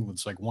meeting.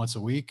 It's like once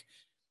a week,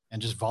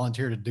 and just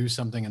volunteer to do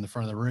something in the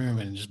front of the room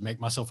and just make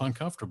myself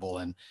uncomfortable.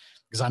 And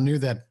because I knew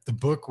that the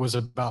book was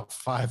about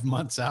 5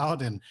 months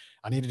out and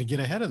I needed to get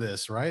ahead of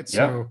this. Right.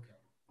 Yep.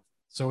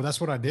 So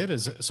that's what I did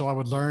so I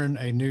would learn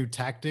a new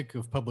tactic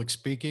of public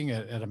speaking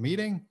at a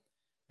meeting.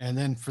 And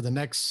then for the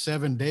next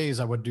 7 days,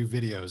 I would do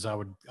videos.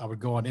 I would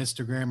go on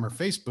Instagram or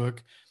Facebook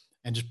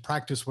and just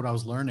practice what I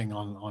was learning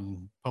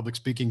on public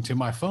speaking to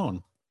my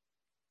phone.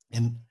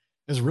 And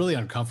it was really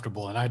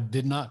uncomfortable. And I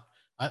did not,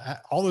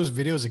 all those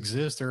videos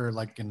exist. They're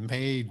like in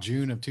May,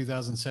 June of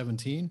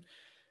 2017.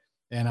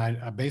 And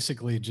I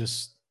basically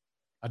just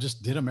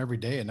did them every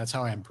day. And that's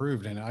how I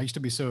improved. And I used to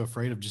be so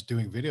afraid of just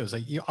doing videos.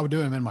 I would do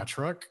them in my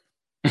truck.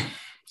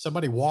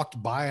 Somebody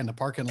walked by in the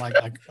parking lot,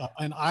 like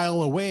an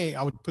aisle away,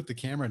 I would put the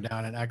camera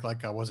down and act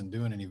like I wasn't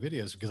doing any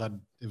videos, because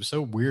it was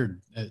so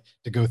weird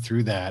to go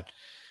through that.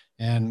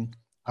 And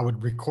I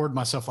would record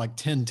myself like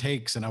 10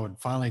 takes, and I would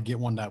finally get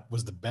one that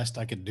was the best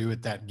I could do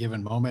at that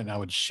given moment. And I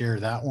would share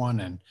that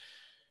one.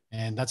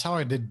 And that's how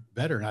I did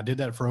better. And I did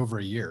that for over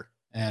a year.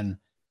 And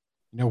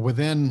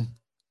Within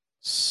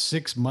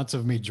 6 months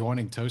of me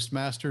joining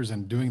Toastmasters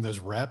and doing those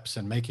reps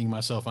and making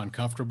myself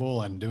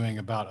uncomfortable and doing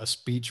about a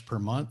speech per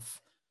month,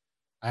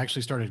 I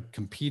actually started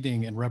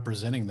competing and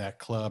representing that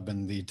club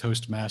in the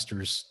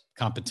Toastmasters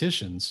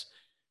competitions.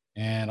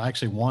 And I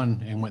actually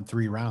won and went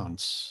 3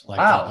 rounds. Like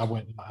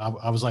Wow.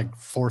 I was like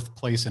fourth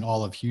place in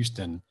all of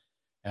Houston,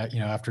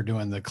 after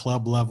doing the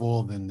club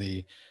level, then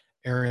the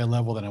area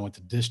level, then I went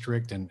to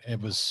district, and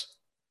it was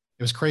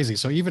crazy.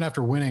 So even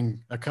after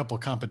winning a couple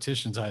of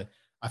competitions, I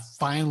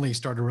finally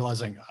started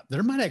realizing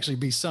there might actually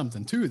be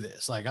something to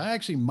this. Like I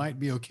actually might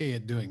be okay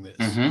at doing this.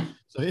 Mm-hmm.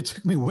 So it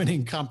took me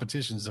winning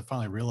competitions to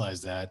finally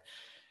realize that.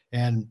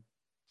 And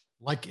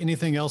like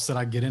anything else that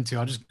I get into,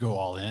 I just go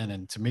all in.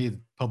 And to me,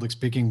 public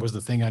speaking was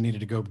the thing I needed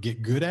to go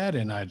get good at.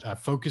 And I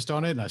focused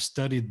on it, and I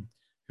studied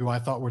who I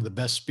thought were the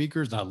best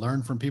speakers. And I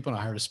learned from people, and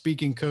I hired a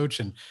speaking coach,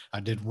 and I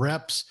did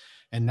reps.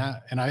 And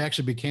I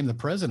actually became the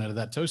president of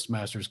that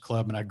Toastmasters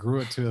club. And I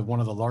grew it to one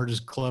of the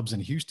largest clubs in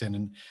Houston,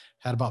 and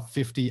had about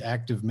 50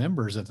 active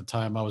members at the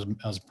time I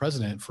was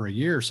president for a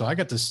year. So I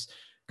got to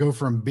go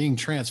from being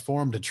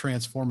transformed to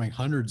transforming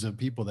hundreds of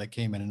people that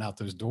came in and out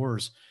those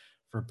doors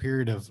for a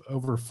period of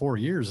over 4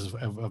 years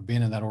of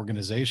being in that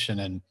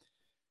organization.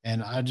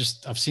 And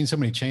I've seen so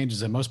many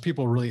changes, and most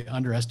people really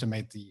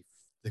underestimate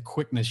the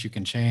quickness you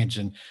can change.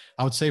 And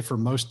I would say for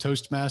most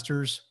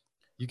Toastmasters,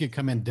 you could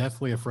come in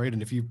deathly afraid,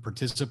 and if you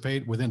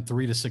participate within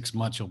 3 to 6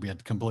 months, you'll be a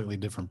completely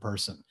different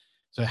person.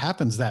 So it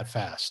happens that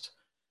fast.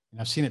 And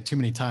I've seen it too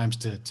many times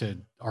to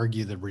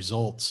argue the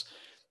results.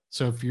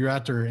 So if you're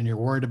out there and you're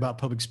worried about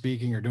public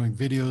speaking or doing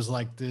videos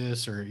like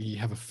this, or you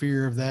have a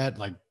fear of that,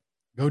 like,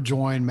 go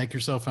join, make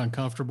yourself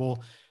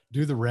uncomfortable,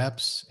 do the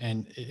reps.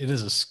 And it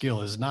is a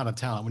skill. It's not a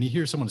talent. When you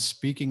hear someone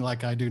speaking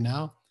like I do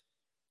now,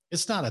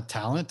 it's not a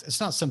talent. It's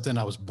not something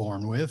I was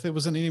born with. It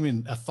wasn't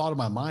even a thought of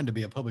my mind to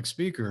be a public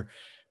speaker,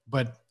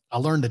 but I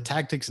learned the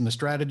tactics and the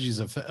strategies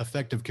of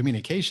effective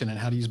communication, and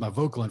how to use my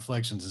vocal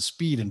inflections and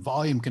speed and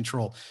volume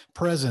control,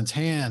 presence,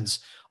 hands,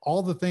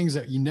 all the things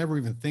that you never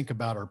even think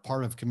about are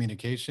part of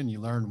communication. You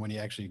learn when you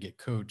actually get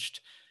coached,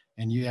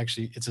 and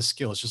it's a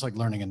skill. It's just like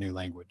learning a new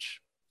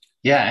language.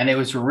 Yeah, and it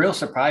was a real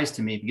surprise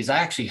to me because I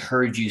actually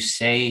heard you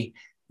say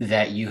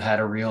that you had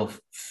a real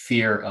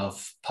fear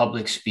of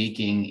public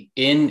speaking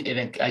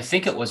I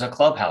think it was a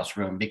clubhouse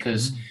room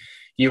because Mhm.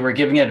 you were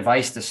giving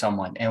advice to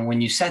someone. And when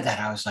you said that,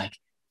 I was like,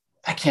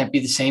 I can't be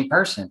the same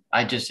person.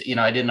 I just,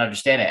 I didn't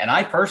understand it. And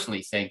I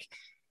personally think,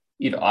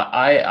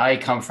 I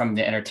come from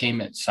the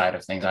entertainment side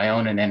of things. I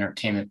own an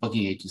entertainment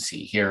booking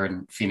agency here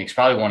in Phoenix,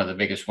 probably one of the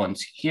biggest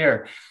ones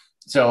here.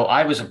 So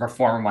I was a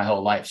performer my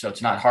whole life. So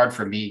it's not hard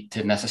for me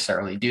to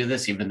necessarily do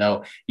this, even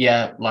though,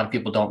 yeah, a lot of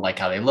people don't like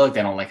how they look.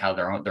 They don't like how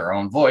their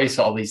own voice,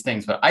 all these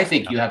things. But I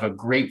think Yeah. you have a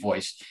great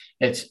voice.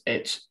 It's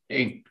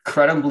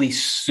incredibly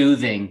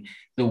soothing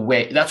the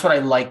way. That's what I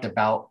liked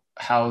about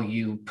how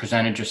you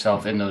presented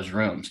yourself in those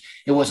rooms.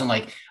 It wasn't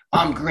like,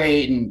 I'm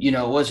great. And,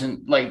 it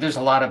wasn't like there's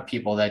a lot of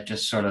people that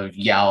just sort of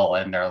yell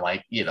and they're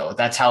like,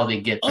 that's how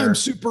they get I'm their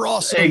super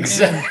awesome. And for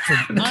exact.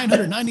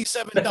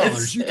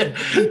 $997, you can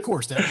take a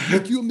course that will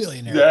make you a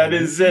millionaire That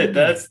in is 90 it.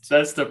 minutes.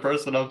 That's the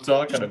person I'm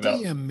talking Just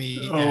about. DM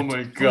me Oh at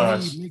my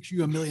gosh.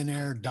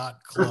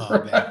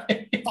 TonyMakesYouAMillionaire.club and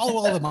Right. follow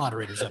all the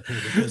moderators up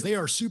here, because they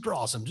are super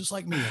awesome, just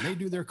like me. And they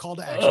do their call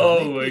to action and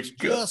they Oh my pitch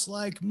god. just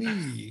like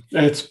me.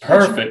 It's Once you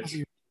perfect. follow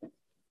your,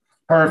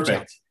 reach out.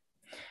 Perfect.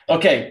 Yeah.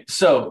 Okay,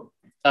 so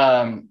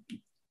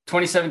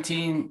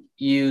 2017,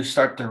 you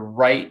start to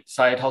write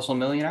Side Hustle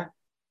Millionaire.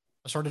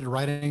 I started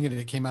writing it.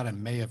 It came out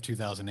in May of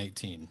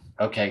 2018.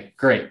 Okay,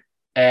 great.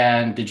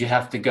 And did you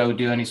have to go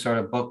do any sort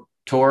of book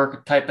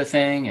tour type of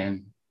thing?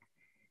 And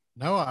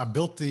No, I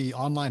built the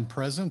online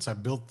presence. I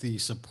built the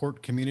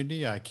support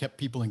community. I kept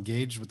people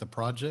engaged with the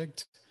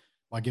project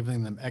by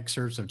giving them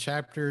excerpts of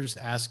chapters,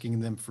 asking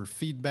them for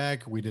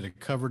feedback. We did a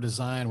cover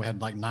design. We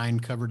had like 9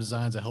 cover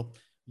designs. I helped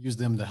use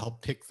them to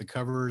help pick the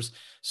covers.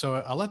 So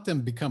I let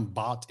them become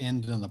bought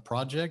into the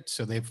project,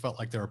 so they felt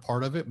like they were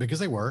part of it, because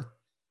they were.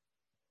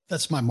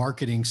 That's my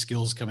marketing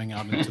skills coming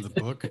out into the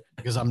book,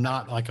 because I'm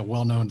not like a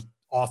well-known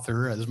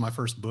author. This is my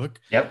first book.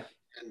 yep.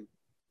 And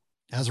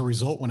as a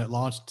result, when it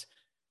launched,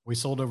 we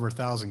sold over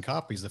 1,000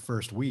 copies the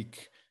first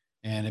week,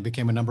 and it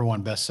became a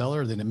 #1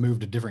 bestseller. Then it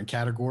moved to different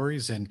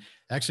categories and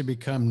actually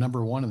become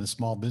 #1 in the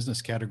small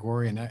business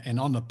category. And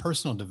on the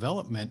personal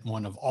development,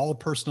 one of all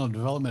personal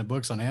development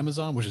books on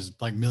Amazon, which is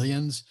like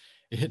millions,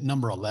 it hit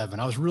 #11.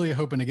 I was really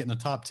hoping to get in the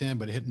top 10,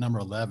 but it hit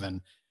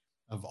 #11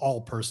 of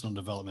all personal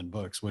development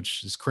books,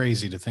 which is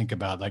crazy to think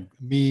about. Like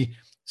me,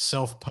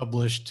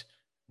 self-published,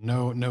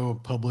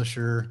 no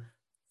publisher,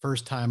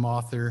 first-time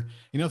author.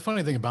 The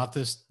funny thing about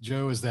this,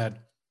 Joe, is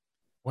that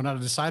when I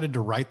decided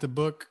to write the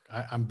book,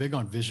 I'm big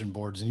on vision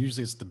boards, and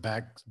usually it's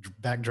the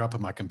backdrop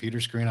of my computer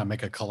screen. I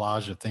make a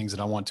collage of things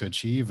that I want to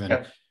achieve. And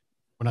Yep.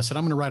 when I said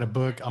I'm going to write a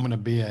book, I'm going to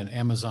be an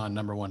Amazon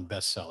 #1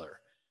 bestseller,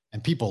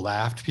 and people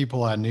laughed.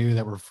 People I knew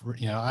that were,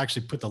 I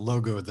actually put the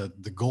logo, the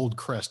gold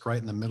crest, right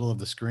in the middle of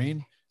the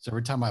screen. So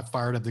every time I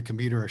fired up the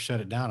computer or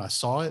shut it down, I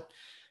saw it.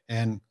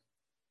 And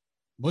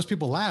Most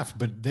people laugh,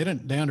 but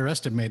they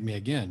underestimate me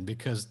again,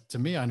 because to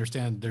me, I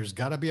understand there's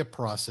got to be a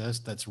process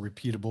that's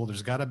repeatable.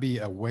 There's got to be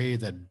a way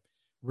that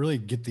really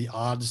get the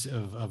odds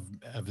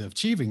of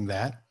achieving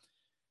that.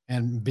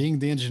 And being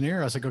the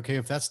engineer, I was like, okay,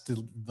 if that's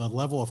the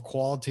level of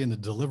quality and the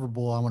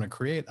deliverable I want to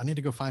create, I need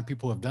to go find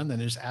people who have done that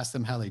and just ask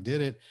them how they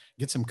did it,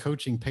 get some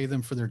coaching, pay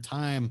them for their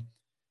time.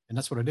 And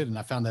that's what I did. And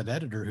I found that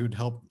editor who'd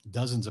helped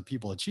dozens of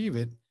people achieve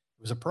it.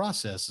 It was a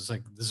process. It's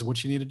like, this is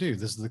what you need to do.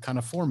 This is the kind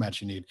of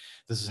format you need.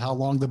 This is how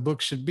long the book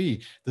should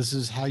be. This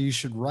is how you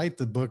should write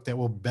the book that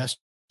will best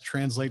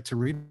translate to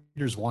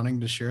readers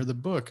wanting to share the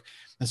book.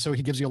 And so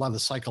he gives you a lot of the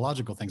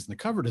psychological things in the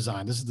cover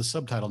design. This is the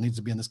subtitle, needs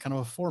to be in this kind of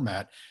a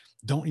format.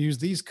 Don't use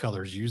these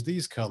colors, use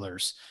these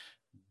colors.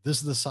 This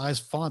is the size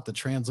font that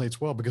translates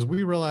well, because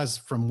we realize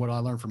from what I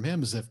learned from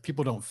him is if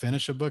people don't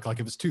finish a book, like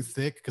if it's too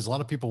thick, because a lot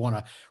of people want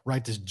to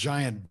write this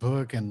giant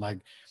book and like,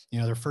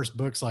 their first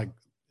book's like,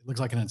 it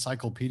looks like an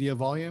encyclopedia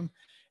volume.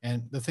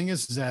 And the thing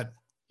is that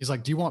he's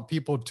like, do you want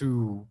people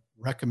to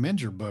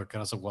recommend your book?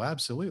 And I said, well,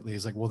 absolutely.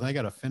 He's like, well, they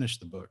got to finish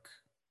the book.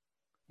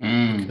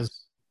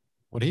 Because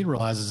what he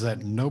realizes is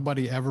that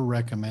nobody ever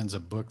recommends a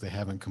book they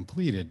haven't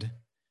completed.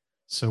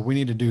 So we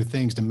need to do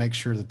things to make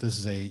sure that this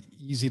is a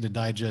easy to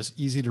digest,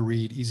 easy to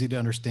read, easy to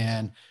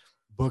understand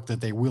book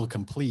that they will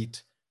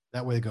complete.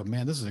 That way they go,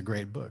 man, this is a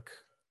great book.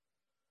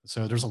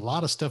 So there's a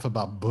lot of stuff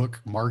about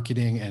book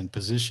marketing and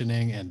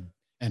positioning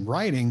and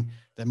writing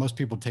that most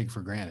people take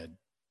for granted.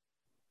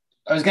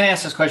 I was going to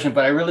ask this question,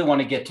 but I really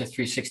want to get to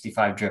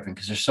 365 driven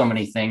because there's so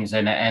many things,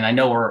 and I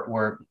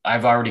know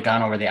I've already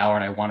gone over the hour,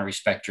 and I want to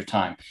respect your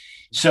time.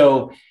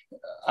 So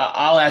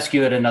I'll ask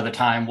you at another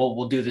time.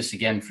 We'll do this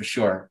again for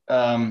sure.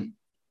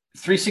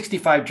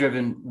 365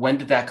 driven. When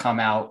did that come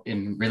out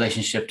in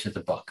relationship to the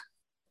book?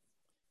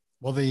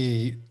 Well,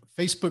 the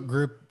Facebook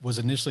group was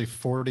initially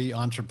 40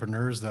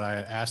 entrepreneurs that I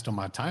asked on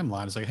my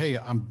timeline. It's like, hey,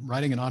 I'm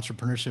writing an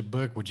entrepreneurship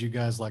book. Would you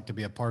guys like to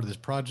be a part of this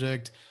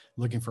project?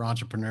 Looking for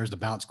entrepreneurs to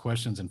bounce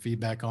questions and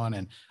feedback on.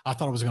 And I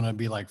thought it was going to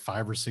be like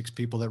 5 or 6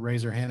 people that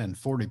raise their hand, and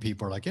 40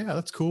 people are like, yeah,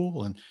 that's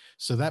cool. And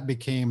so that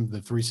became the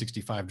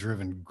 365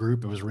 driven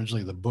group. It was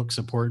originally the book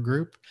support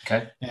group.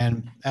 Okay.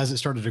 And as it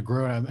started to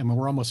grow, I mean,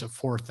 we're almost at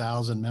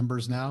 4,000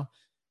 members now,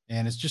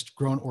 and it's just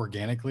grown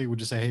organically. We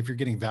just say, hey, if you're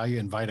getting value,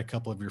 invite a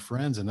couple of your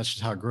friends. And that's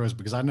just how it grows.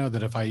 Because I know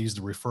that if I use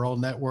the referral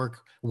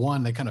network,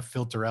 one, they kind of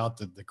filter out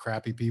the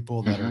crappy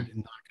people that are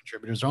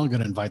non-contributors. They're only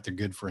going to invite their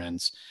good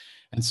friends.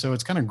 And so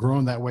it's kind of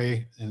grown that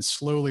way and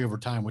slowly over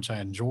time, which I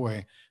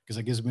enjoy because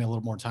it gives me a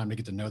little more time to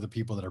get to know the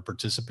people that are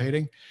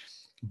participating.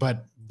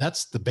 But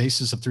that's the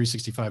basis of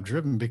 365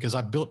 driven, because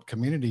I built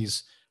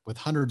communities with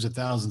hundreds of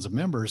thousands of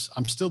members.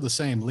 I'm still the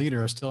same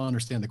leader. I still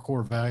understand the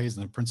core values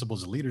and the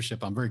principles of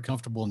leadership. I'm very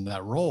comfortable in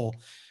that role.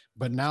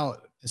 But now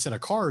instead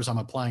of cars, I'm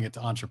applying it to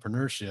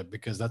entrepreneurship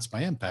because that's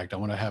my impact. I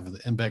want to have the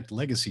impact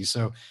legacy.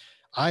 So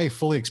I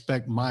fully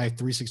expect my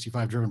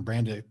 365 driven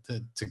brand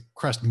to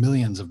crest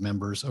millions of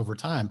members over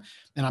time.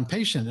 And I'm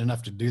patient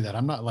enough to do that.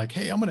 I'm not like,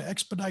 hey, I'm going to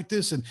expedite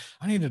this and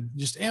I need to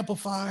just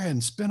amplify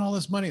and spend all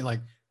this money.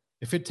 Like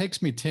if it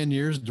takes me 10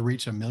 years to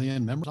reach 1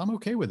 million members, I'm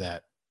okay with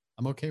that.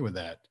 I'm okay with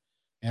that.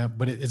 Yeah,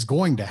 but it's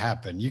going to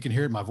happen. You can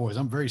hear it in my voice.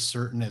 I'm very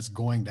certain it's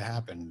going to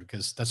happen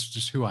because that's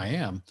just who I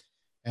am.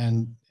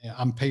 And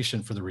I'm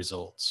patient for the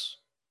results.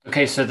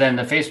 Okay, so then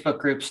the Facebook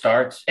group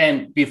starts.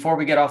 And before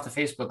we get off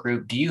the Facebook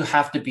group, do you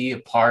have to be a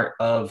part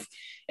of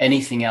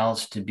anything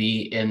else to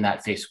be in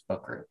that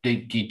Facebook group?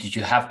 Did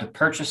you have to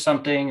purchase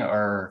something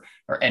or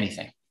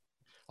anything?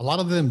 A lot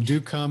of them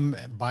do come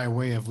by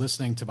way of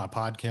listening to my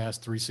podcast,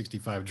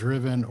 365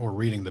 Driven, or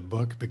reading the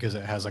book because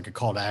it has like a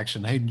call to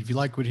action. Hey, if you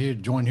like what you hear,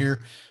 join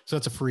here. So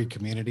it's a free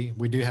community.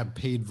 We do have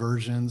paid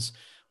versions.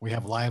 We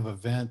have live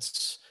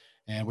events,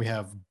 and we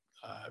have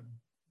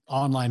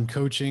online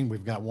coaching.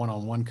 We've got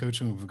one-on-one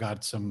coaching. We've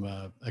got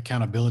some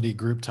accountability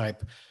group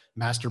type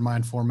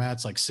mastermind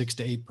formats, like 6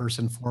 to 8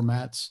 person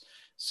formats.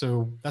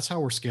 So that's how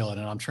we're scaling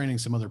it. I'm training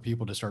some other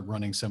people to start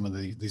running some of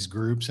these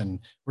groups, and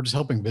we're just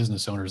helping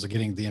business owners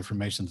getting the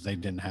information that they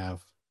didn't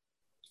have.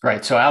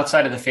 Right. So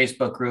outside of the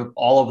Facebook group,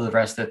 all of the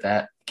rest of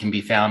that can be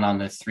found on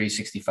the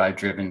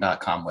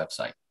 365driven.com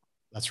website.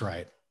 That's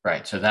right.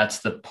 Right. So that's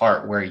the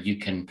part where you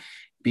can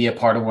be a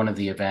part of one of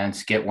the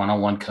events, get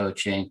one-on-one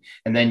coaching.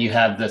 And then you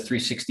have the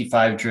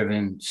 365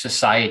 Driven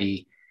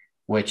Society,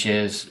 which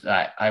is,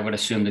 I would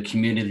assume, the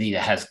community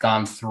that has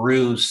gone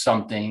through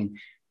something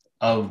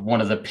of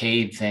one of the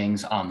paid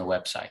things on the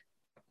website.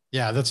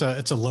 Yeah, it's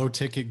a low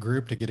ticket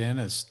group to get in.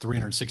 It's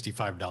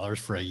 $365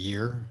 for a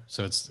year.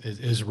 So it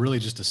is really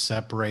just to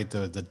separate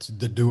the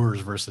doers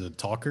versus the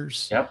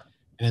talkers. Yep.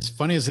 And as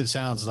funny as it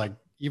sounds, like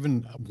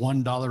even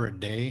 $1 a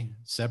day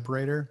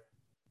separator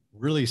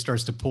really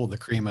starts to pull the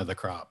cream of the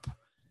crop.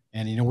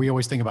 And, we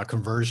always think about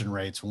conversion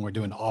rates when we're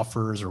doing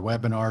offers or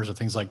webinars or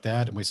things like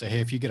that. And we say,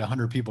 hey, if you get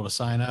 100 people to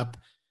sign up,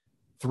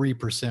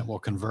 3% will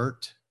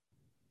convert,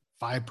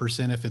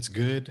 5% if it's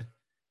good.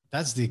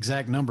 That's the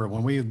exact number.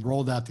 When we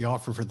rolled out the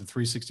offer for the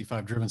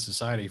 365 Driven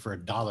Society for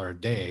 $1 a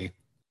day,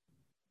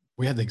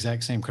 we had the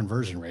exact same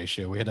conversion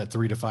ratio. We had that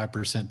 3 to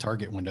 5%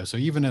 target window. So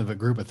even if a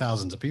group of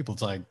thousands of people,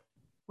 it's like,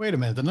 wait a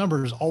minute, the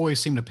numbers always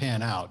seem to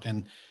pan out.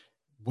 And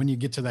when you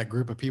get to that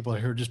group of people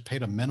who are just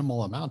paid a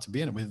minimal amount to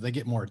be in it, they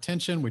get more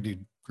attention. We do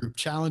group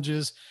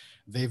challenges.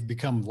 They've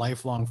become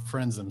lifelong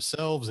friends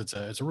themselves. It's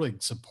a really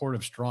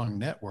supportive, strong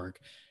network.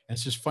 And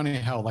it's just funny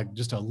how like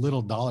just a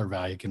little dollar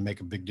value can make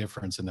a big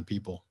difference in the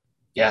people.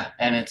 Yeah.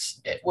 And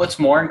what's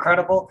more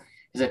incredible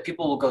is that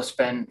people will go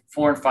spend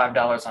 $4 and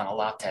 $5 on a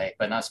latte,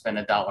 but not spend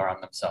 $1 on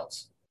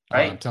themselves.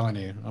 Right. I'm telling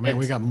you, I mean,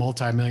 we got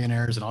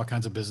multimillionaires and all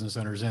kinds of business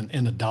owners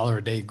in the dollar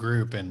a day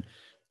group, and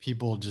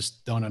people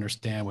just don't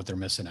understand what they're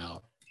missing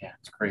out. Yeah,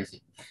 it's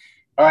crazy.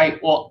 All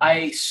right. Well,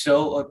 I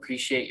so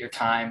appreciate your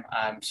time.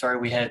 I'm sorry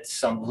we had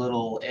some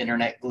little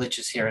internet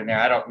glitches here and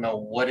there. I don't know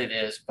what it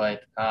is,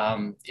 but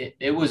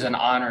it was an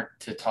honor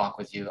to talk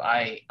with you.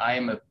 I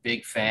am a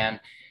big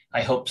fan.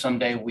 I hope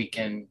someday we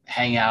can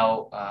hang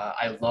out.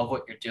 I love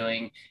what you're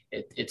doing.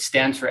 It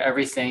stands for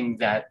everything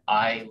that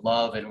I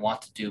love and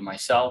want to do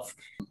myself.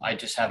 I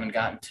just haven't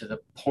gotten to the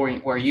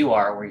point where you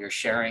are, where you're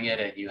sharing it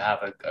and you have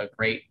a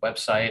great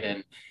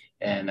website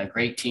and a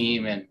great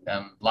team and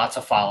lots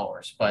of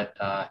followers. But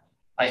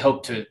I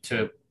hope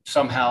to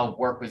somehow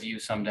work with you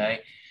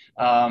someday.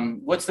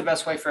 What's the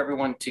best way for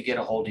everyone to get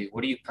a hold of you?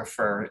 What do you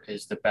prefer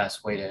is the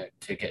best way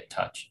to get in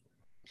touch?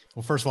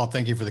 Well, first of all,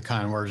 thank you for the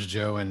kind words,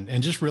 Joe.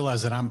 And just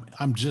realize that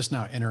I'm just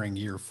now entering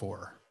year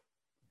 4.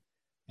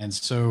 And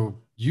so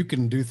you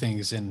can do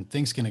things and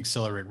things can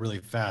accelerate really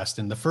fast.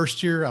 And the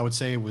first year, I would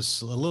say it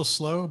was a little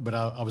slow, but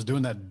I was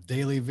doing that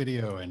daily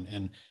video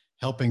and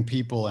helping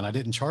people. And I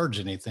didn't charge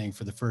anything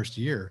for the first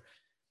year.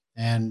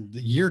 And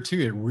year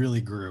 2, it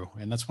really grew.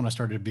 And that's when I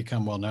started to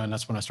become well known.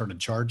 That's when I started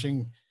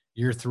charging.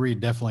 Year 3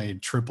 definitely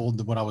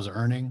tripled what I was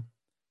earning,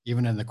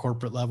 even in the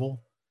corporate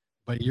level.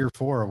 But year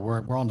 4,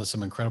 we're on to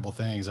some incredible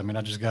things. I mean,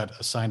 I just got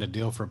assigned a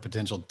deal for a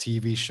potential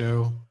TV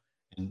show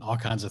and all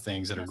kinds of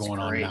things that are going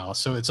on now.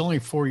 So it's only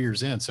 4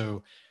 years in.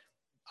 So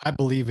I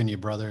believe in you,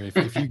 brother.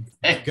 If you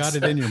got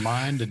it in your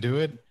mind to do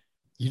it,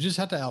 you just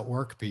have to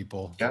outwork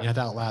people. Yep. You have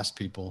to outlast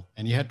people.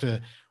 And you have to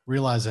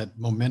realize that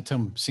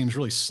momentum seems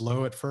really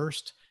slow at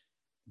first.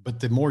 But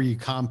the more you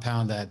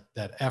compound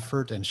that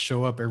effort and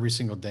show up every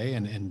single day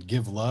and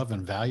give love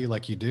and value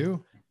like you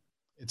do,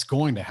 it's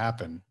going to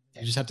happen.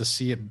 You just have to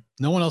see it.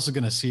 No one else is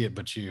going to see it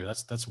but you.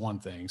 That's one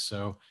thing.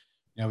 So,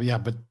 yeah,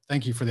 but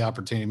thank you for the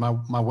opportunity. My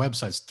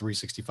website's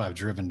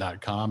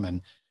 365driven.com.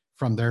 And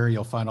from there,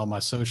 you'll find all my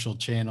social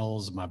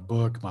channels, my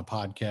book, my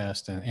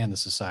podcast, and the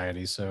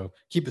society. So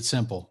keep it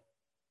simple.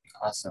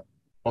 Awesome.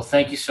 Well,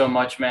 thank you so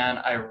much, man.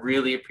 I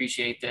really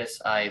appreciate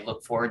this. I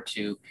look forward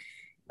to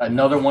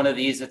another one of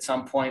these at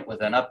some point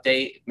with an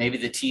update, maybe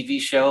the TV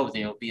show.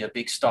 You'll be a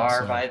big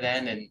star by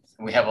then, and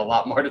we have a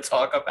lot more to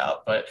talk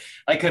about. But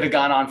I could have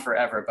gone on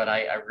forever, but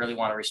I really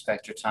want to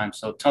respect your time.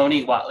 So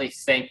Tony Whatley,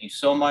 thank you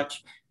so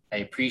much. I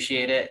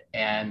appreciate it,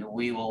 and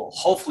we will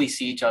hopefully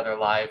see each other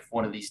live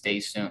one of these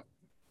days soon.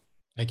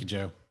 Thank you,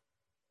 Joe.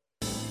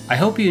 I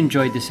hope you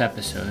enjoyed this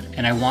episode,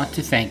 and I want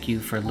to thank you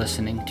for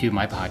listening to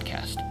my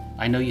podcast.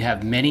 I know you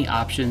have many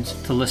options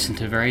to listen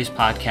to various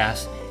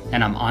podcasts,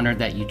 and I'm honored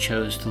that you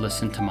chose to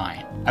listen to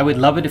mine. I would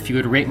love it if you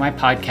would rate my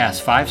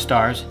podcast 5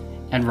 stars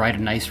and write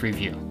a nice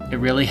review. It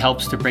really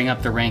helps to bring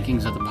up the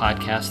rankings of the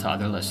podcast to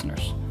other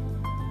listeners.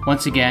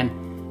 Once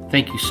again,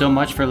 thank you so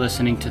much for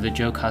listening to The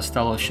Joe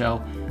Costello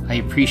Show. I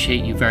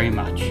appreciate you very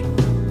much.